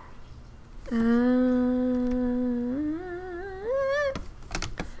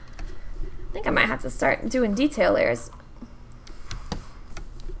think I might have to start doing detail layers.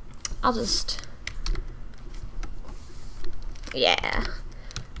 I'll just... Yeah.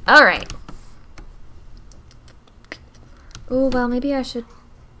 Alright. Oh, well, maybe I should...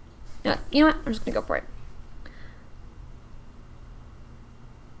 No, you know what? I'm just gonna go for it.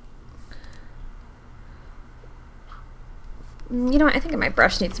 You know what? I think my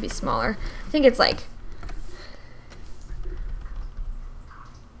brush needs to be smaller. I think it's like...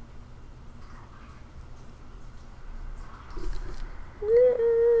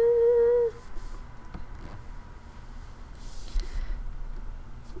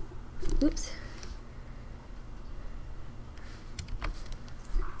 Oops.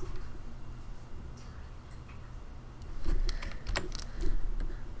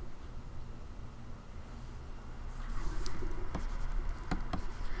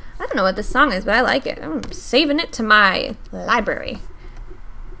 I don't know what this song is, but I like it. I'm saving it to my library.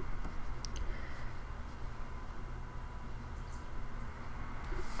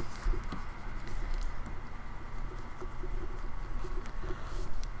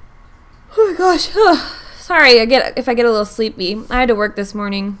 Oh my gosh. Sorry, if I get a little sleepy. I had to work this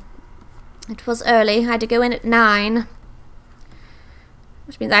morning. It was early. I had to go in at 9.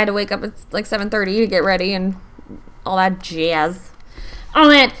 Which means I had to wake up at like 7:30 to get ready and all that jazz. All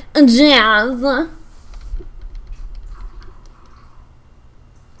that jazz. Going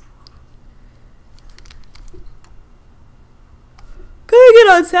it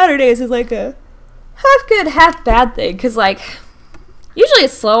on Saturdays is like a half good, half bad thing. Because, like, usually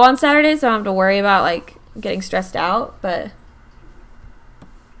it's slow on Saturdays, so I don't have to worry about, like, getting stressed out. But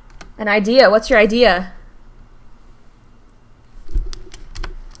an idea. What's your idea?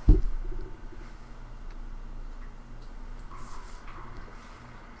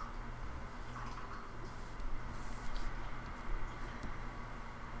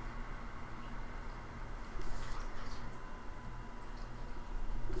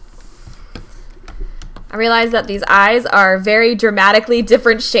 I realize that these eyes are very dramatically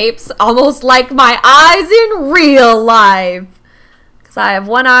different shapes, almost like my eyes in real life. Because I have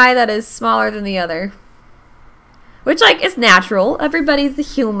one eye that is smaller than the other. Which, like, is natural. Everybody's a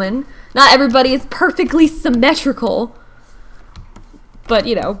human. Not everybody is perfectly symmetrical. But,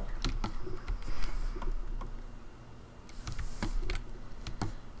 you know.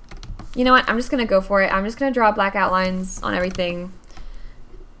 You know what? I'm just going to go for it. I'm just going to draw black outlines on everything.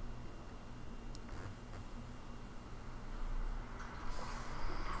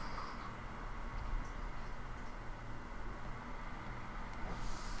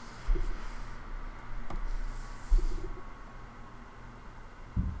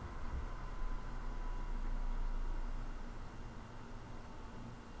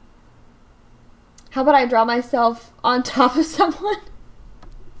 How about I draw myself on top of someone?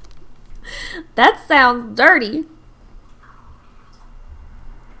 That sounds dirty.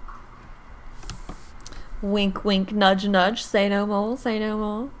 Wink, wink, nudge, nudge. Say no more, say no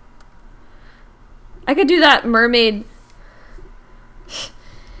more. I could do that mermaid.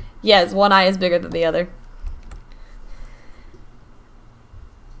 Yes, one eye is bigger than the other.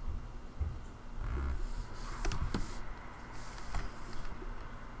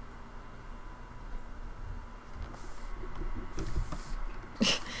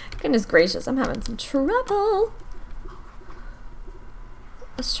 Goodness gracious, I'm having some trouble.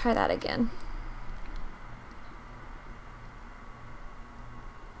 Let's try that again.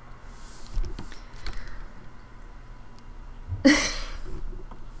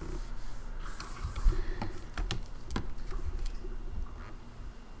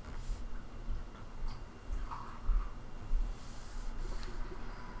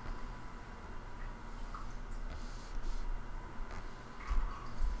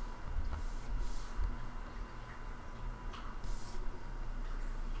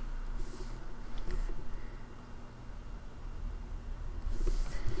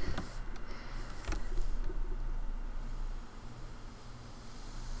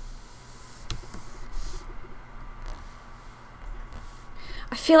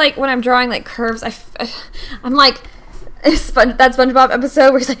 I feel like when I'm drawing like curves, I'm like that SpongeBob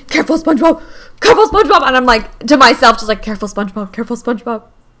episode where he's like, "Careful, SpongeBob, careful, SpongeBob," and I'm like to myself just like, "Careful, SpongeBob, careful, SpongeBob."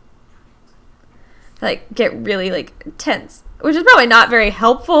 Like get really like tense, which is probably not very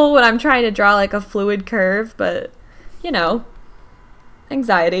helpful when I'm trying to draw like a fluid curve, but you know,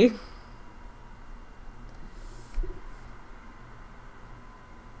 anxiety.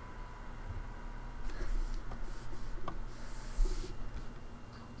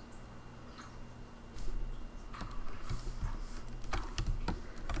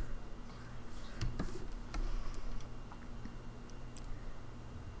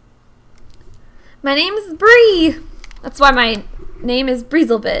 My name is Bree. That's why my name is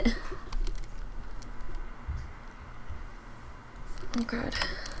Breezelbit. Oh god.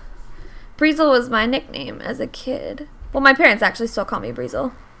 Breezel was my nickname as a kid. Well, my parents actually still call me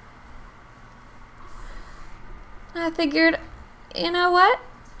Breezel. I figured, you know what?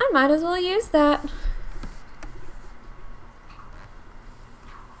 I might as well use that.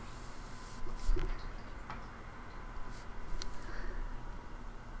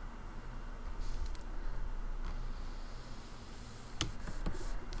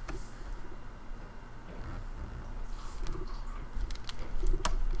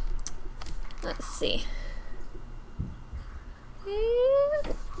 Let's see. I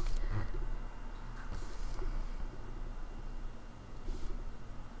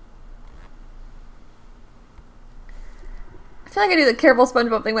feel like I do the careful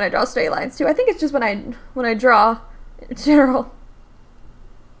SpongeBob thing when I draw straight lines too. I think it's just when I draw in general.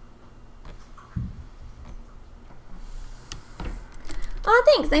 Oh,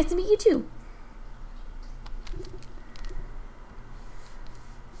 thanks. Nice to meet you too.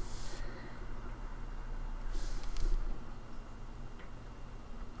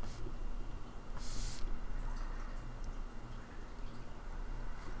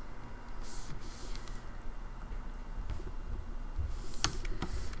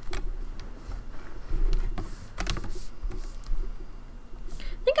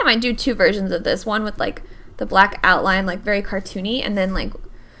 I think I might do two versions of this. One with like the black outline, like very cartoony, and then like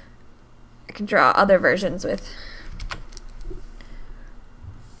I can draw other versions with,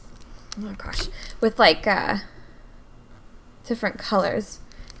 oh gosh, with like different colors.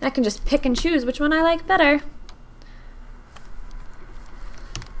 And I can just pick and choose which one I like better.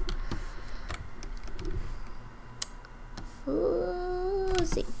 Ooh,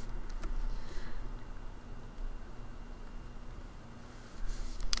 let's see.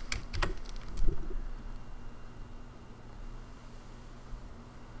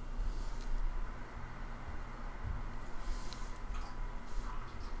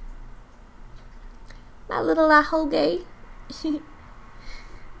 My little ahoge.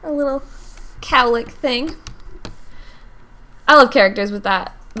 A little cowlick thing. I love characters with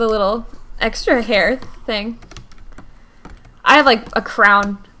that. The little extra hair thing. I have like a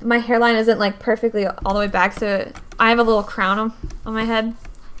crown. My hairline isn't like perfectly all the way back, so I have a little crown on my head.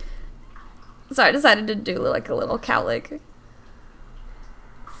 So I decided to do like a little cowlick.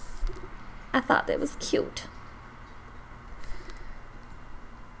 I thought that was cute.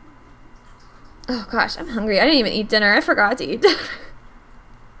 Oh gosh, I'm hungry. I didn't even eat dinner. I forgot to eat dinner.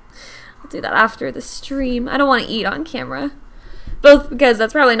 I'll do that after the stream. I don't want to eat on camera. Both because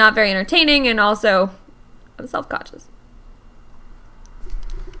that's probably not very entertaining, and also I'm self-conscious.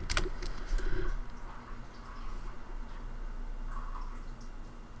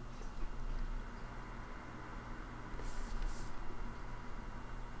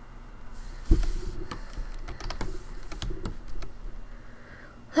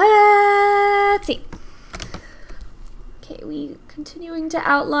 Let's see. Okay, we continuing to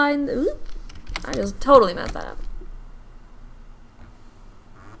outline the... Oop, I just totally messed that up.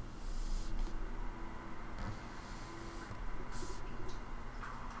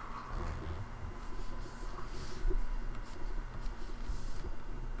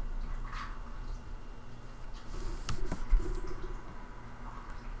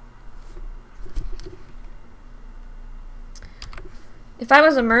 If I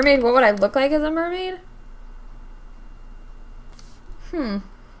was a mermaid, what would I look like as a mermaid? I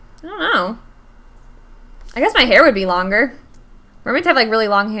don't know. I guess my hair would be longer. Mermaids have like really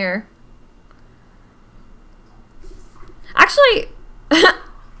long hair. Actually, I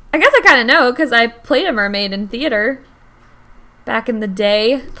guess I kind of know because I played a mermaid in theater back in the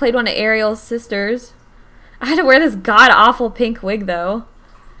day. Played one of Ariel's sisters. I had to wear this god-awful pink wig though,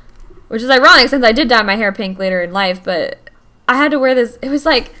 which is ironic since I did dye my hair pink later in life, but I had to wear this. It was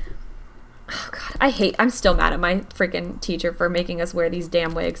like, oh god, I'm still mad at my freaking teacher for making us wear these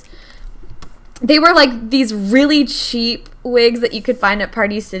damn wigs. They were like these really cheap wigs that you could find at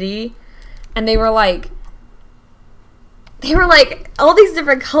Party City, and they were like all these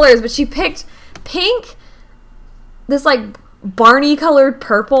different colors, but she picked pink, this like Barney colored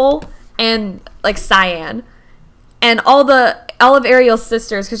purple, and like cyan, and all of Ariel's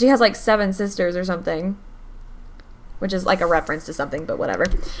sisters, because she has like 7 sisters or something, which is like a reference to something, but whatever.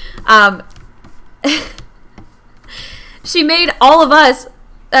 She made all of us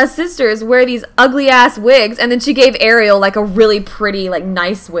as sisters wear these ugly ass wigs, and then she gave Ariel like a really pretty, like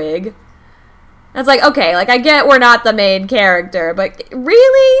nice wig. That's like, okay, like I get we're not the main character, but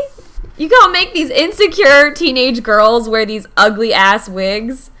really? You gonna make these insecure teenage girls wear these ugly ass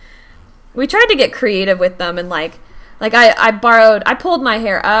wigs? We tried to get creative with them, and like I pulled my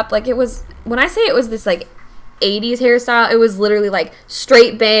hair up, like it was, when I say it was this like 80s hairstyle, it was literally like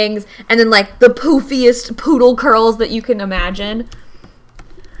straight bangs and then like the poofiest poodle curls that you can imagine.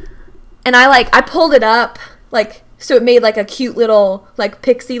 And I pulled it up like so it made like a cute little like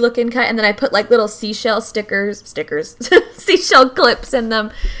pixie looking cut, and then I put like little seashell stickers seashell clips in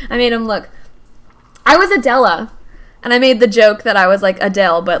them. I made them look, I was Adela, and I made the joke that I was like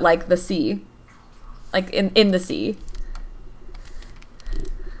Adele but like the sea, like in the sea.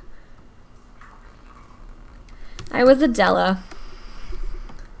 I was Adela.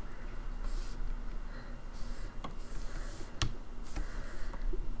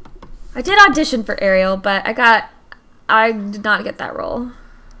 I did audition for Ariel, but I did not get that role.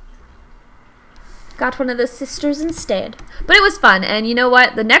 Got one of the sisters instead. But it was fun, and you know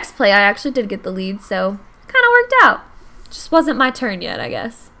what? The next play I actually did get the lead, so it kind of worked out. Just wasn't my turn yet, I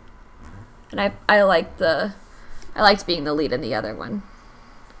guess. And I liked being the lead in the other one.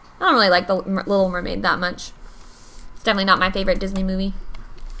 I don't really like the Little Mermaid that much. It's definitely not my favorite Disney movie.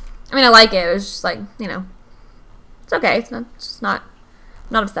 I mean, I like it. It was just like, you know, it's okay. It's just not,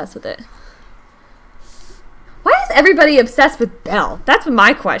 I'm not obsessed with it. Why is everybody obsessed with Belle? That's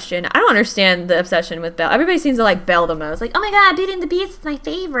my question. I don't understand the obsession with Belle. Everybody seems to like Belle the most. Like, oh my god, Beauty and the Beast is my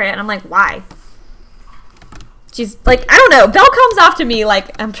favorite. And I'm like, why? She's like, I don't know. Belle comes off to me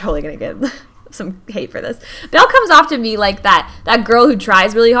like, I'm totally gonna get some hate for this. Belle comes off to me like that girl who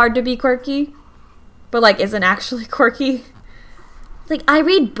tries really hard to be quirky, but like isn't actually quirky. It's like, I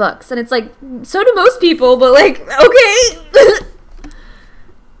read books, and it's like, so do most people, but like, okay.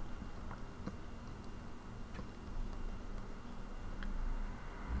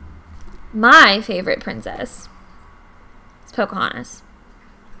 My favorite princess is Pocahontas.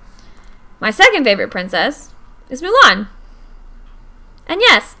 My second favorite princess is Mulan. And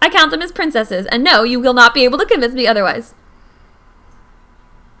yes, I count them as princesses, and no, you will not be able to convince me otherwise.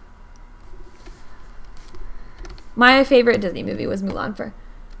 My favorite Disney movie was Mulan for.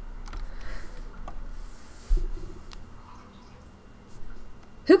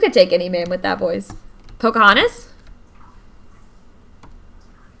 Who could take any man with that voice? Pocahontas?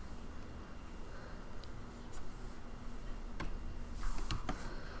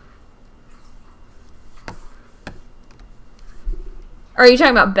 Or are you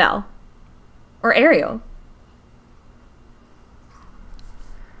talking about Belle? Or Ariel?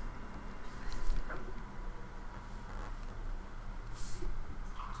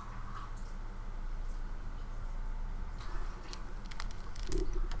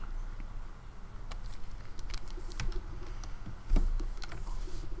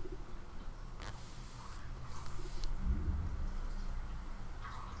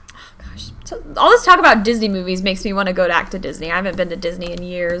 So all this talk about Disney movies makes me want to go back to Disney. I haven't been to Disney in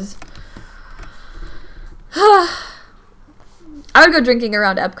years. I would go drinking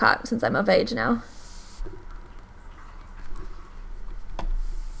around Epcot since I'm of age now.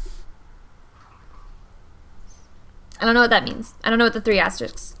 I don't know what that means. I don't know what the 3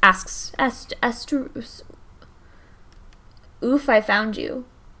 asterisks asks. Oof, I found you.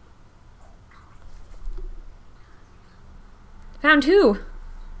 Found who?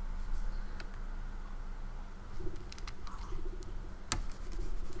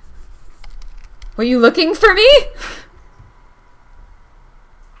 Were you looking for me?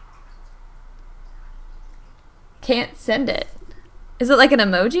 Can't send it. Is it like an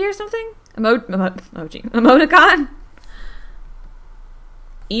emoji or something? Emoji. Emoticon?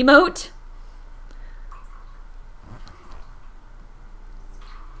 Emote?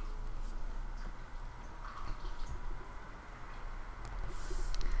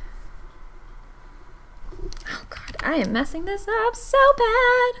 Oh god, I am messing this up so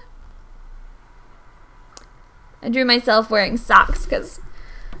bad. I drew myself wearing socks because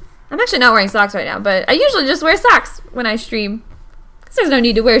I'm actually not wearing socks right now, but I usually just wear socks when I stream because there's no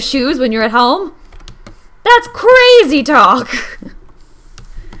need to wear shoes when you're at home. That's crazy talk.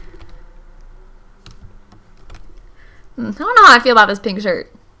 I don't know how I feel about this pink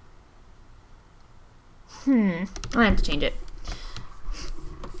shirt. I have to change it.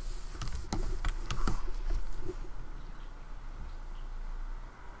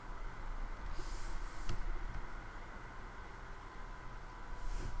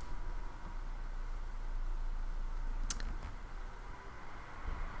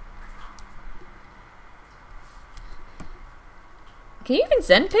 Can you even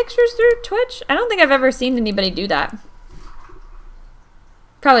send pictures through Twitch? I don't think I've ever seen anybody do that.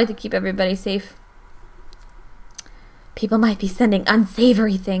 Probably to keep everybody safe. People might be sending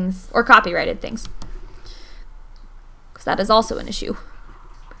unsavory things or copyrighted things. Because that is also an issue.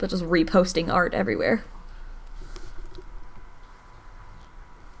 People just reposting art everywhere.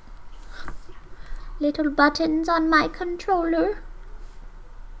 Little buttons on my controller.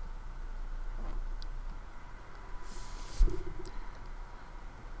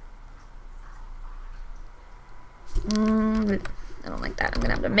 I don't like that. I'm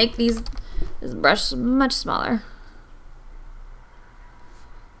gonna have to make this brush much smaller.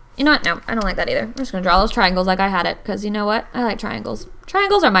 You know what? No, I don't like that either. I'm just gonna draw those triangles like I had it, because you know what? I like triangles.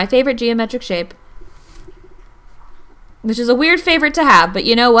 Triangles are my favorite geometric shape. Which is a weird favorite to have, but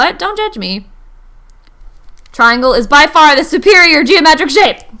you know what? Don't judge me. Triangle is by far the superior geometric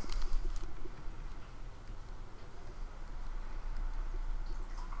shape.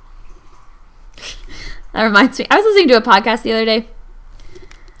 That reminds me. I was listening to a podcast the other day.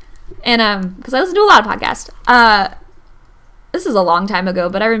 And, because I listen to a lot of podcasts. This is a long time ago,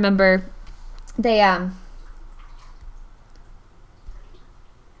 but I remember they, I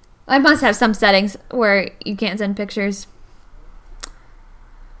must have some settings where you can't send pictures.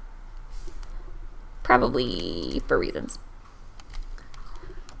 Probably for reasons.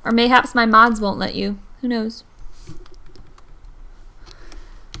 Or mayhaps my mods won't let you. Who knows?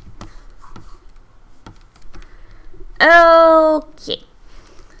 Okay.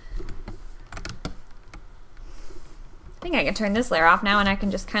 I think I can turn this layer off now and I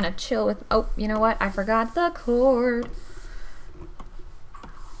can just kind of chill with... Oh, you know what? I forgot the cord.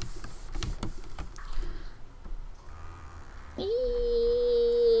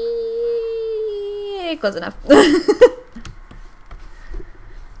 Close enough.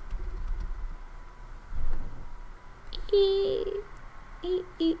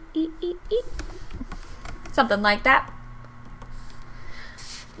 Something like that.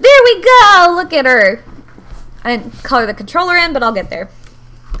 There we go! Look at her. I didn't color the controller in, but I'll get there.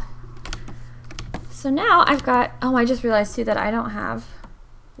 So now I've got... Oh, I just realized too that I don't have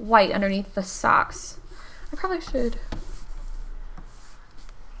white underneath the socks. I probably should.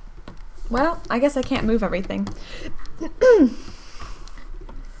 Well, I guess I can't move everything.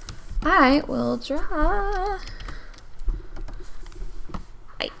 I will draw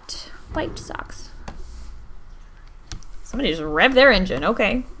white socks. Somebody just revved their engine.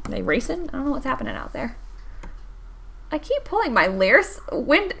 Okay. Are they racing? I don't know what's happening out there. I keep pulling my layers,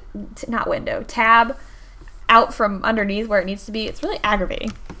 tab out from underneath where it needs to be. It's really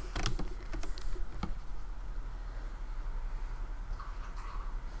aggravating.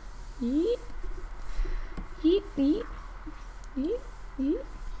 Yeet. Yeet, yeet. Yeet, yeet.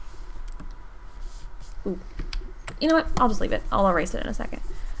 Ooh. You know what? I'll just leave it. I'll erase it in a second.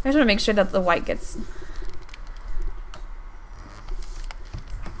 I just want to make sure that the white gets...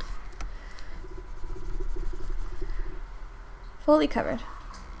 fully covered.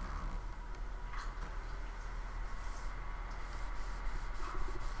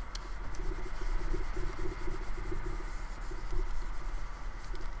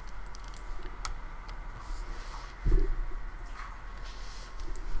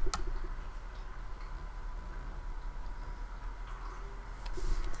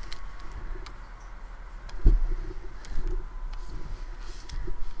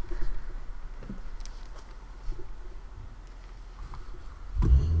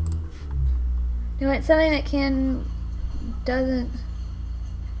 You want something that doesn't...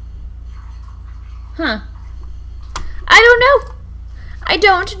 Huh. I don't know. I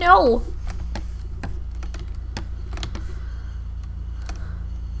don't know.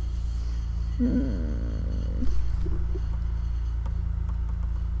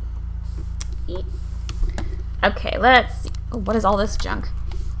 Okay, let's see. Oh, what is all this junk?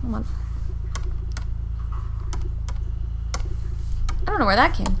 Hold on. I don't know where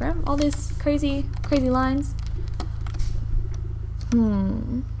that came from. All these crazy lines.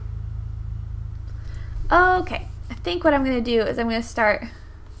 Okay. I think what I'm going to do is I'm going to start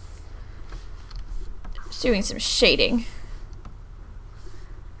doing some shading.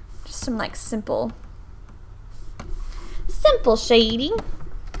 Just some like simple shading.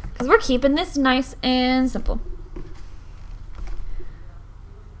 Because we're keeping this nice and simple.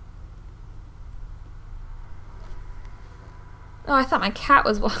 Oh, I thought my cat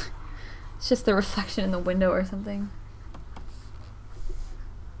was... It's just the reflection in the window or something.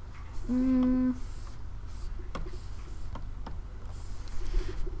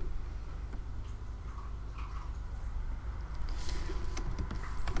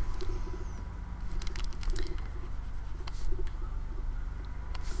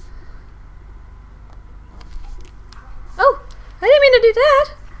 Oh! I didn't mean to do that!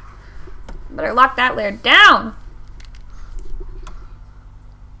 Better lock that layer down!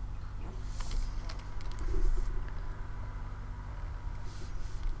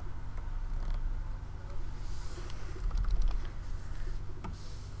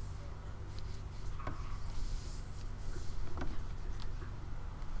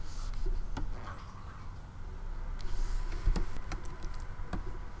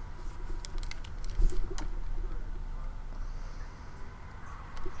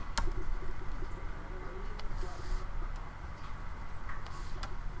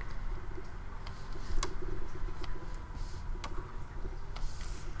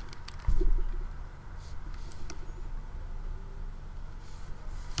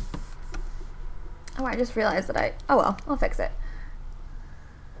 Oh, I just realized that oh well, I'll fix it.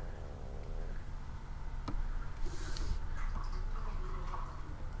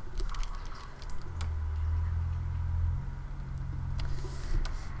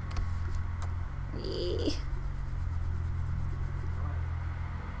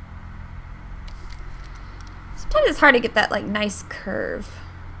 Sometimes it's hard to get that like nice curve.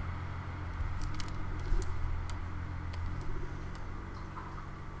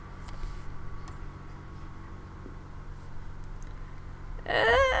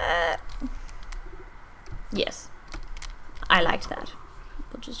 Yes, I liked that.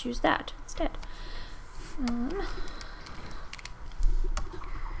 We'll just use that instead.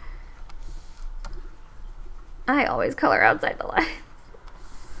 I always color outside the lines.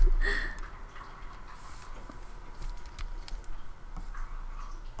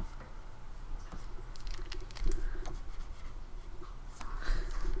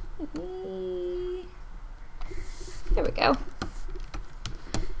 There we go.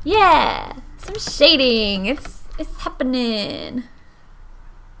 Yeah, some shading. It's happening.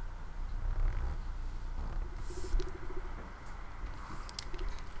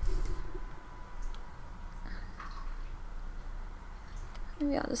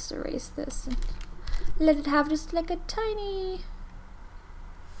 Maybe I'll just erase this and let it have just like a tiny...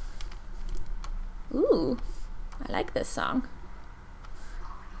 Ooh, I like this song.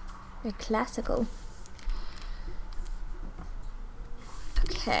 Very classical.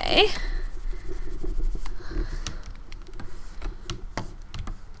 Okay.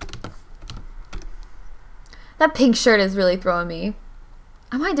 That pink shirt is really throwing me.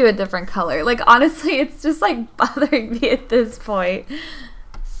 I might do a different color. Like, honestly, it's just like bothering me at this point.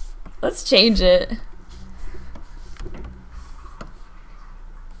 Let's change it.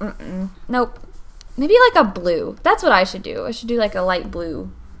 Nope. Maybe like a blue. That's what I should do. I should do like a light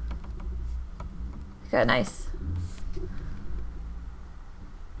blue. Okay, nice.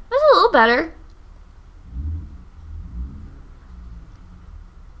 That's a little better.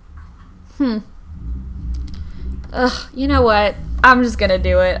 Ugh, you know what? I'm just gonna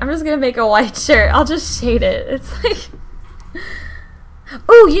do it. I'm just gonna make a white shirt. I'll just shade it. It's like...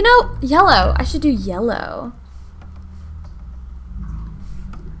 Oh, you know, yellow. I should do yellow.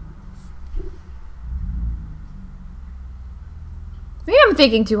 Maybe I'm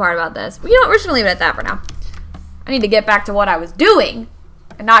thinking too hard about this. But you know what? We're just gonna leave it at that for now. I need to get back to what I was doing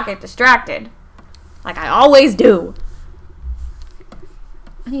and not get distracted. Like I always do.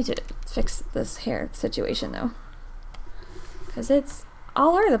 I need to fix this hair situation though. Because it's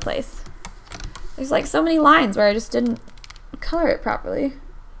all over the place. There's like so many lines where I just didn't color it properly.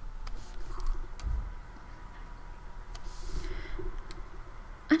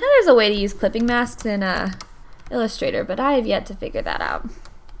 I know there's a way to use clipping masks in Illustrator, but I have yet to figure that out.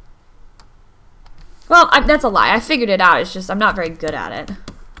 Well, that's a lie. I figured it out. It's just I'm not very good at it.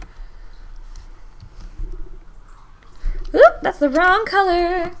 Oop, that's the wrong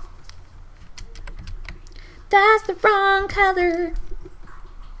color. That's the wrong color.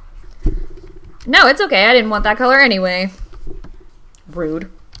 No, it's okay. I didn't want that color anyway. Rude.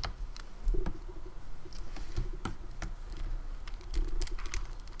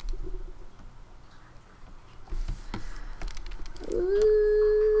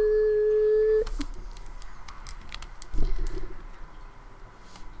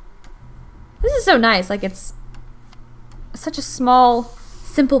 This is so nice. Like it's such a small,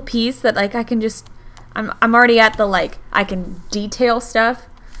 simple piece that like I can just I'm already at the like I can detail stuff.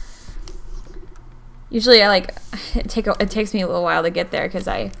 Usually I like it takes me a little while to get there because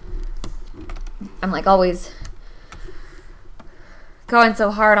I'm like always going so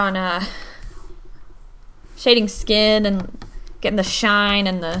hard on shading skin and getting the shine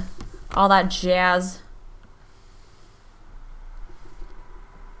and the all that jazz.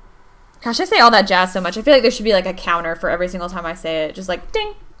 Gosh, I say all that jazz so much. I feel like there should be like a counter for every single time I say it. Just like,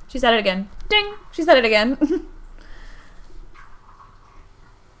 ding, she said it again. Ding, she said it again.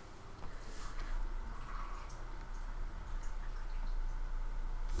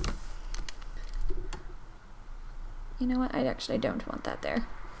 You know what? I actually don't want that there.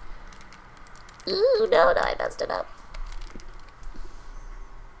 Ooh, no, I messed it up.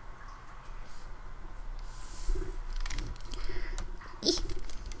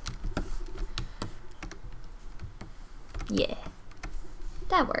 Yeah,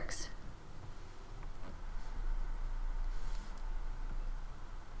 that works.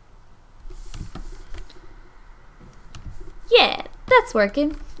 Yeah, that's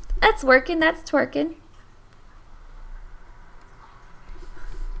working. That's working, that's twerking.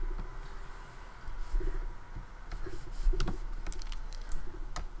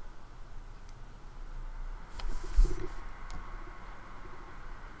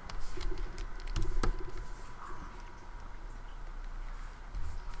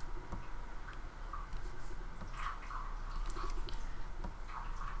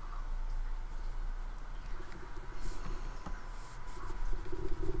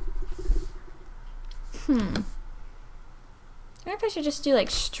 I wonder if I should just do like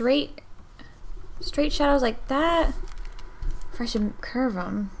straight shadows like that. Or if I should curve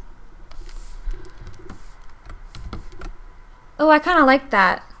them. Oh, I kind of like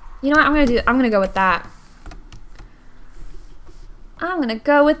that. You know what? I'm gonna go with that. I'm gonna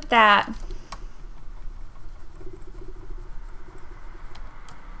go with that.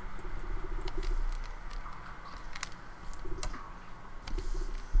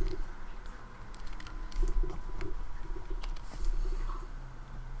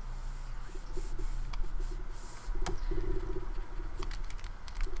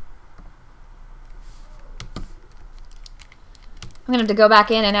 I'm gonna have to go back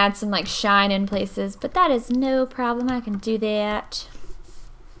in and add some like shine in places, but that is no problem. I can do that.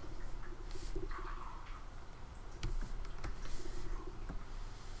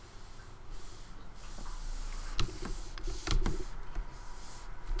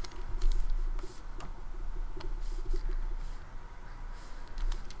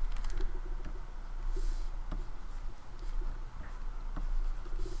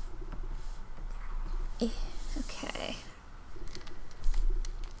 Okay.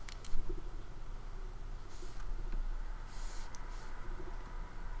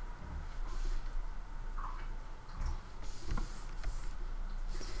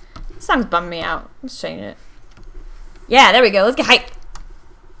 This song's bumming me out. Let's change it. Yeah, there we go. Let's get hype.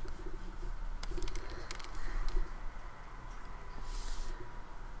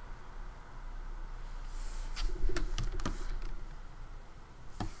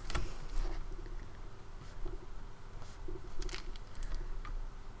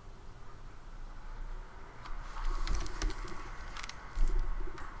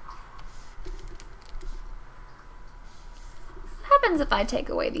 happens if I take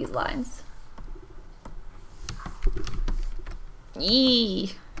away these lines?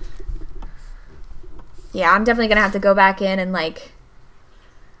 Yee. Yeah, I'm definitely gonna have to go back in and like,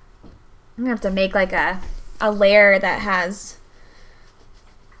 I'm gonna have to make like a layer that has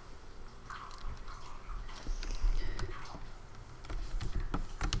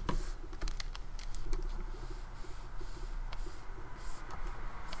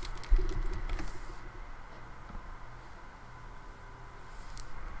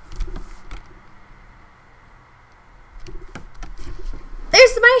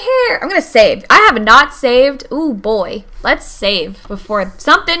there's my hair. I'm gonna save. I have not saved. Ooh boy. Let's save before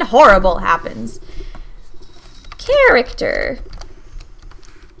something horrible happens. Character.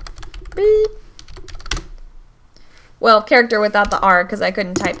 Beep. Well, character without the R because I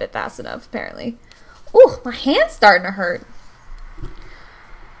couldn't type it fast enough, apparently. Ooh, my hand's starting to hurt.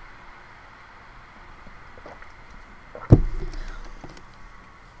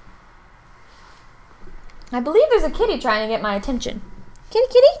 I believe there's a kitty trying to get my attention. Kitty,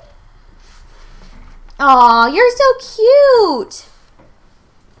 kitty? Aw, you're so cute.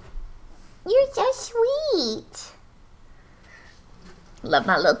 You're so sweet. Love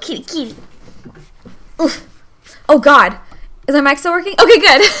my little kitty, kitty. Oof. Oh, God. Is my mic still working? Okay,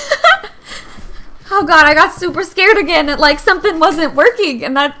 good. Oh, God, I got super scared again. Like something wasn't working,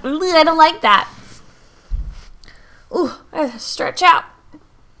 and I don't like that. Ooh, I have to stretch out.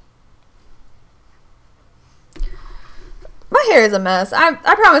 My hair is a mess. I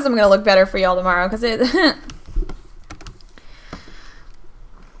promise I'm going to look better for y'all tomorrow because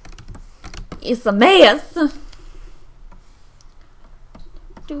it's a mess.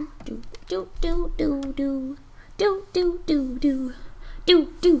 Do do do do do do do do do do do do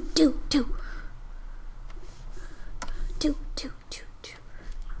do do do do do do.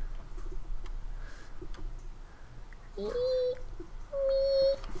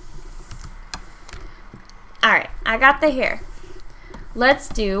 Alright, I got the hair. Let's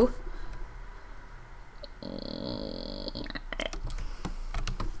do...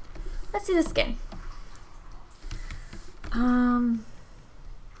 Let's do the skin.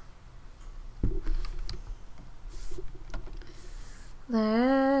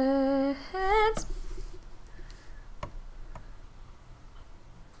 Let's...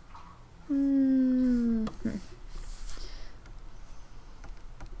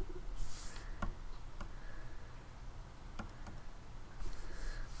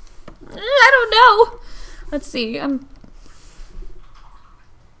 I don't know. Let's see.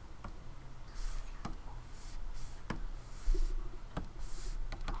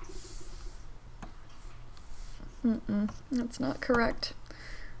 That's not correct.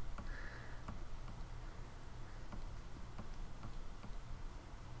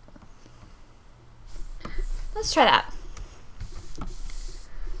 Let's try that.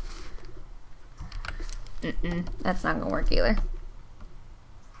 That's not gonna work either.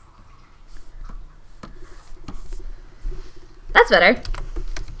 That's better.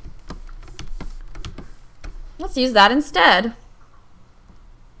 Let's use that instead.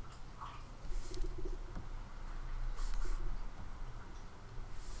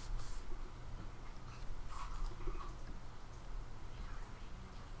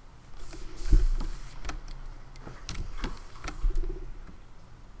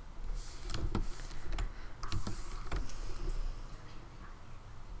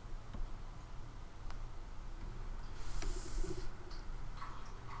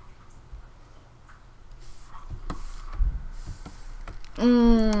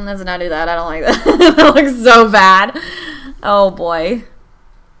 Let's not do that. I don't like that. That looks so bad. Oh boy.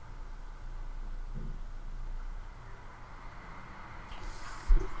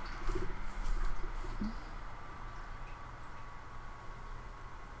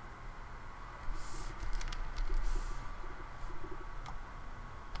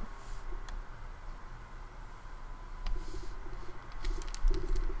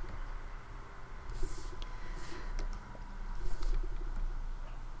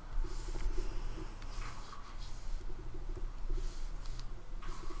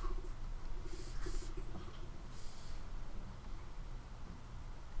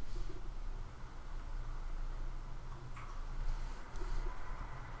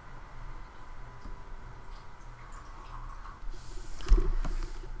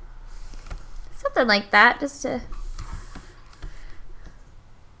 Something like that, just to...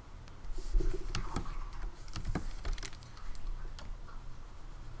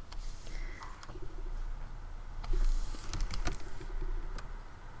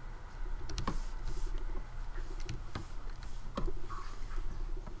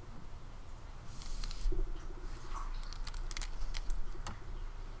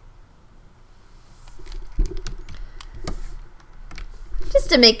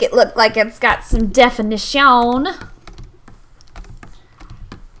 to make it look like it's got some definition.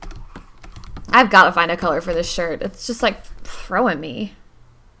 I've got to find a color for this shirt. It's just like throwing me.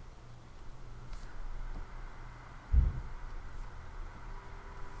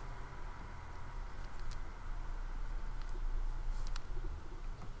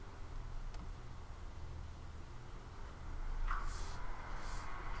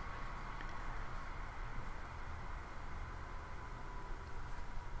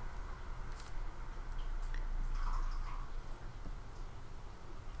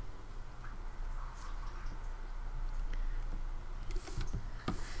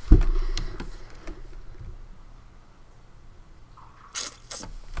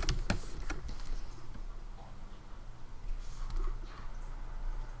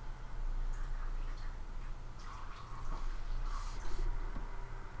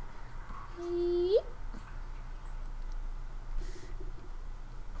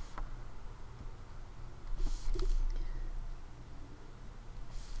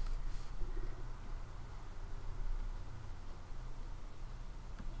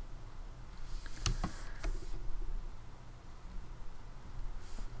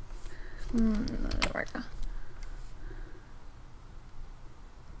 There we go.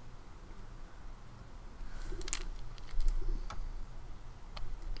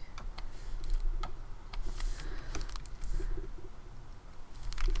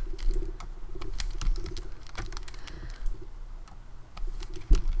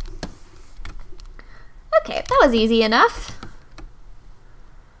 Okay, that was easy enough.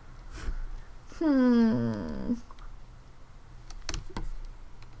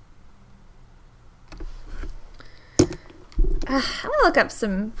 I'm gonna look up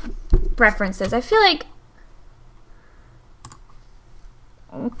some references. I feel like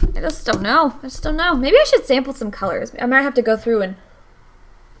I just don't know. I just don't know. Maybe I should sample some colors. I might have to go through and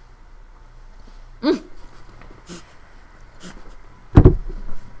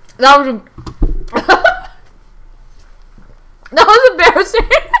that was that was embarrassing.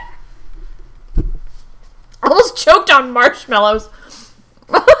 I almost choked on marshmallows.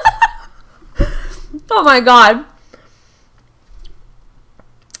 Oh my god.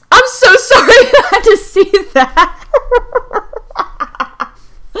 I'm so sorry I had to see that.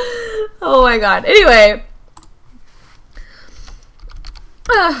 Oh my god. Anyway.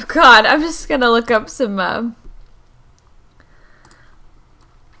 Oh god, I'm just gonna look up some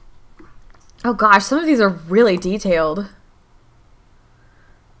oh gosh, some of these are really detailed.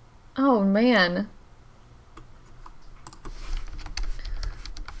 Oh man.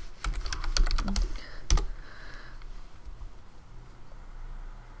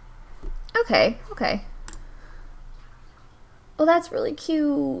 Okay, okay. Oh, that's really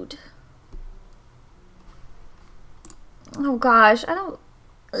cute. Oh gosh, I don't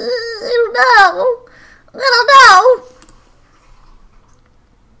know. I don't know.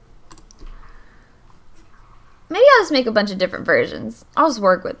 Maybe I'll just make a bunch of different versions. I'll just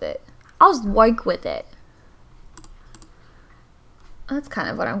work with it. I'll just work with it. That's kind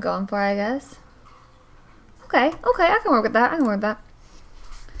of what I'm going for, I guess. Okay, okay, I can work with that. I can work with that.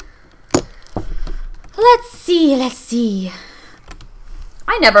 Let's see, let's see.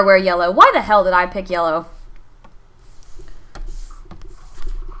 I never wear yellow. Why the hell did I pick yellow?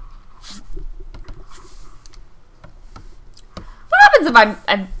 What happens if I'm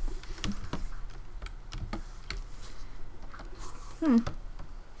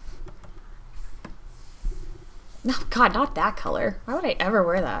No, God, not that color. Why would I ever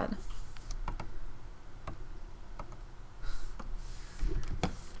wear that?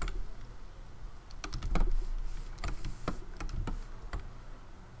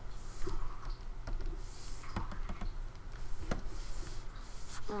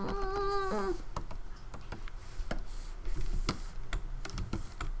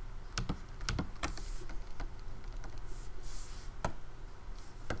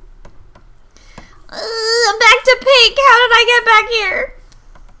 I'm back to pink. How did I get back here?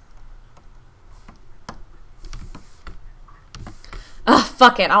 Ugh,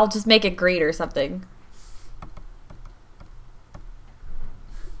 fuck it. I'll just make it green or something.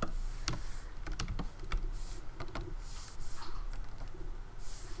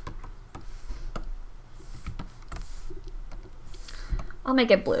 I'll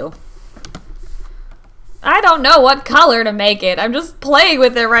make it blue. I don't know what color to make it. I'm just playing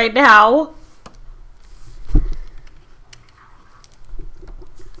with it right now.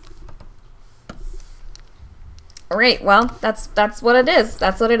 Alright, well, that's what it is.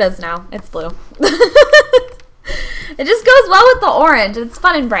 That's what it is now. It's blue. It just goes well with the orange. It's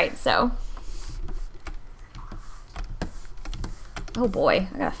fun and bright, so. Oh boy,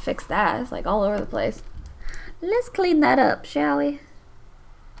 I gotta fix that. It's like all over the place. Let's clean that up, shall we?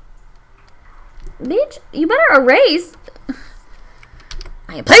 Bitch, you better erase.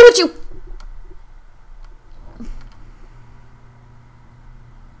 I ain't playing with you.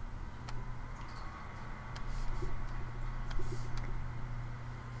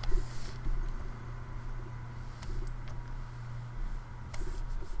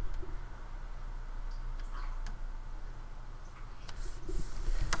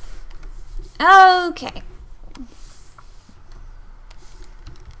 Okay.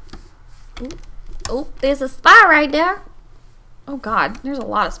 Ooh. Oh, there's a spot right there. Oh god, there's a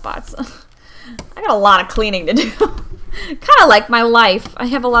lot of spots. I got a lot of cleaning to do. Kind of like my life. I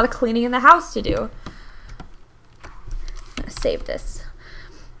have a lot of cleaning in the house to do. I'm gonna save this.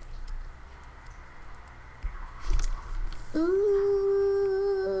 Ooh.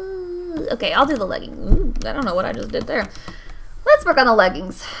 Okay, I'll do the leggings. Ooh, I don't know what I just did there. Let's work on the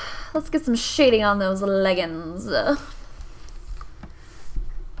leggings. Let's get some shading on those leggings.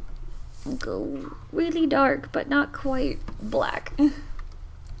 Go really dark, but not quite black.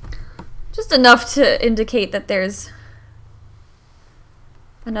 Just enough to indicate that there's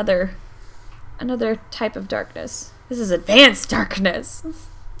another type of darkness. This is advanced darkness.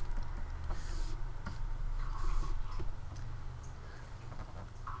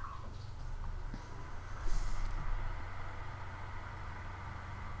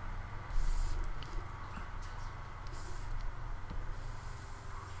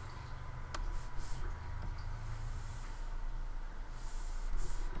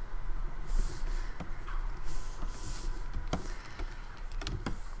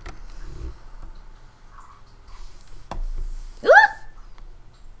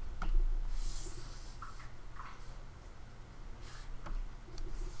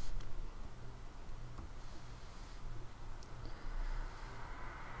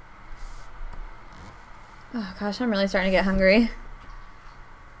 Oh gosh, I'm really starting to get hungry.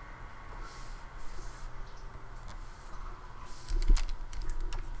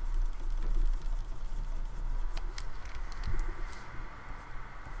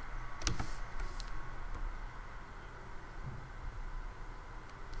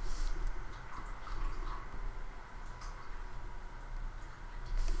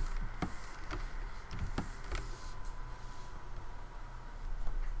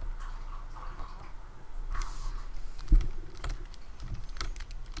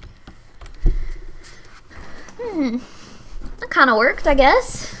 That kind of worked, I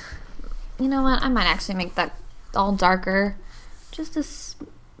guess. You know what? I might actually make that all darker. Just as,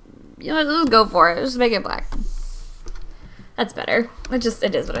 you know, let's go for it. Just make it black. That's better. It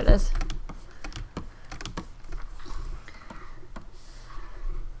is what it is.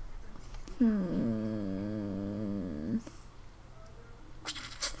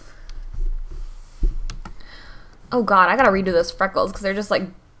 Oh god, I gotta redo those freckles because they're just like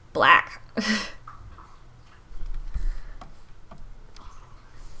black.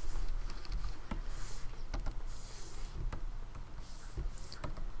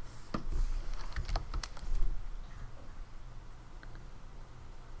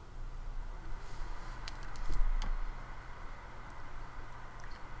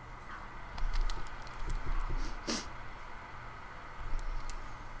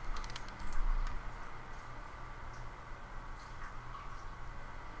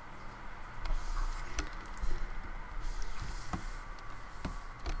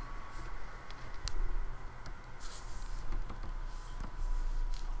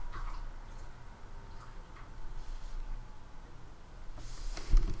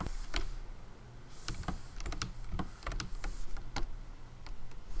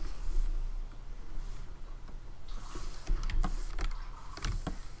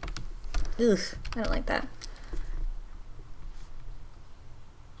 Ugh, I don't like that.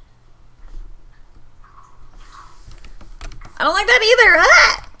 I don't like that either.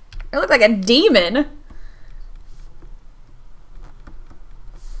 Ah! I look like a demon. Ugh,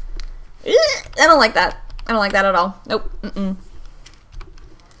 I don't like that. I don't like that at all. Nope. Mm-mm.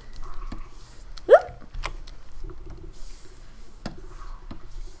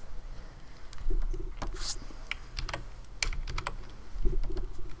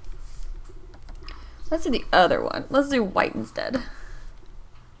 Let's do the other one. Let's do white instead.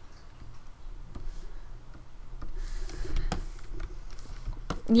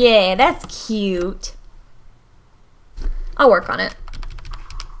 Yeah, that's cute. I'll work on it.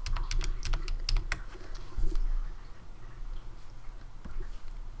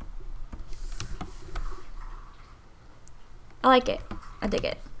 I like it. I dig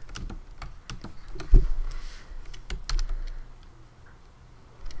it.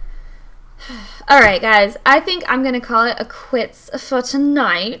 Alright, guys. I think I'm going to call it a quits for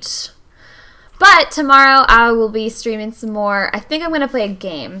tonight. But tomorrow I will be streaming some more. I think I'm going to play a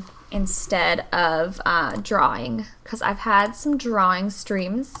game instead of drawing, because I've had some drawing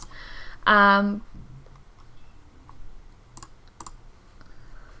streams.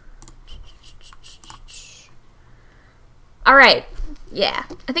 Alright, yeah,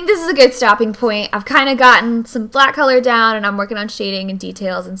 I think this is a good stopping point. I've kind of gotten some flat color down, and I'm working on shading and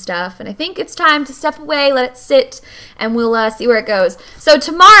details and stuff, and I think it's time to step away, let it sit, and we'll see where it goes. So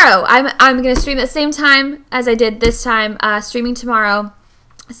tomorrow, I'm going to stream at the same time as I did this time, streaming tomorrow,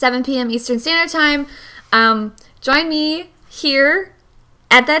 7 p.m. Eastern Standard Time. Join me here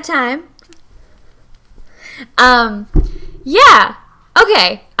at that time. Yeah,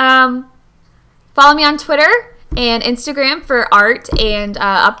 okay, follow me on Twitter and Instagram for art and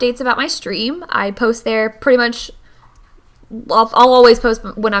updates about my stream. I post there pretty much. I'll always post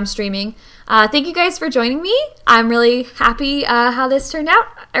when I'm streaming. Thank you guys for joining me. I'm really happy how this turned out,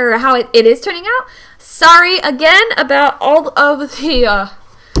 or how it is turning out. Sorry again about all of the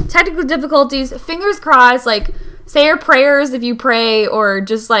technical difficulties. Fingers crossed. Like, say your prayers if you pray, or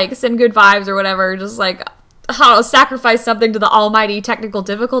just like send good vibes or whatever. Just like, I'll sacrifice something to the almighty technical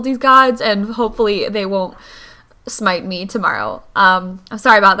difficulties gods, and hopefully they won't smite me tomorrow. I'm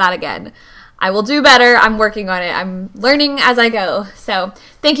sorry about that again. I will do better. I'm working on it. I'm learning as I go. So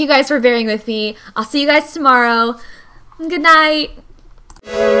thank you guys for bearing with me. I'll see you guys tomorrow. Good night.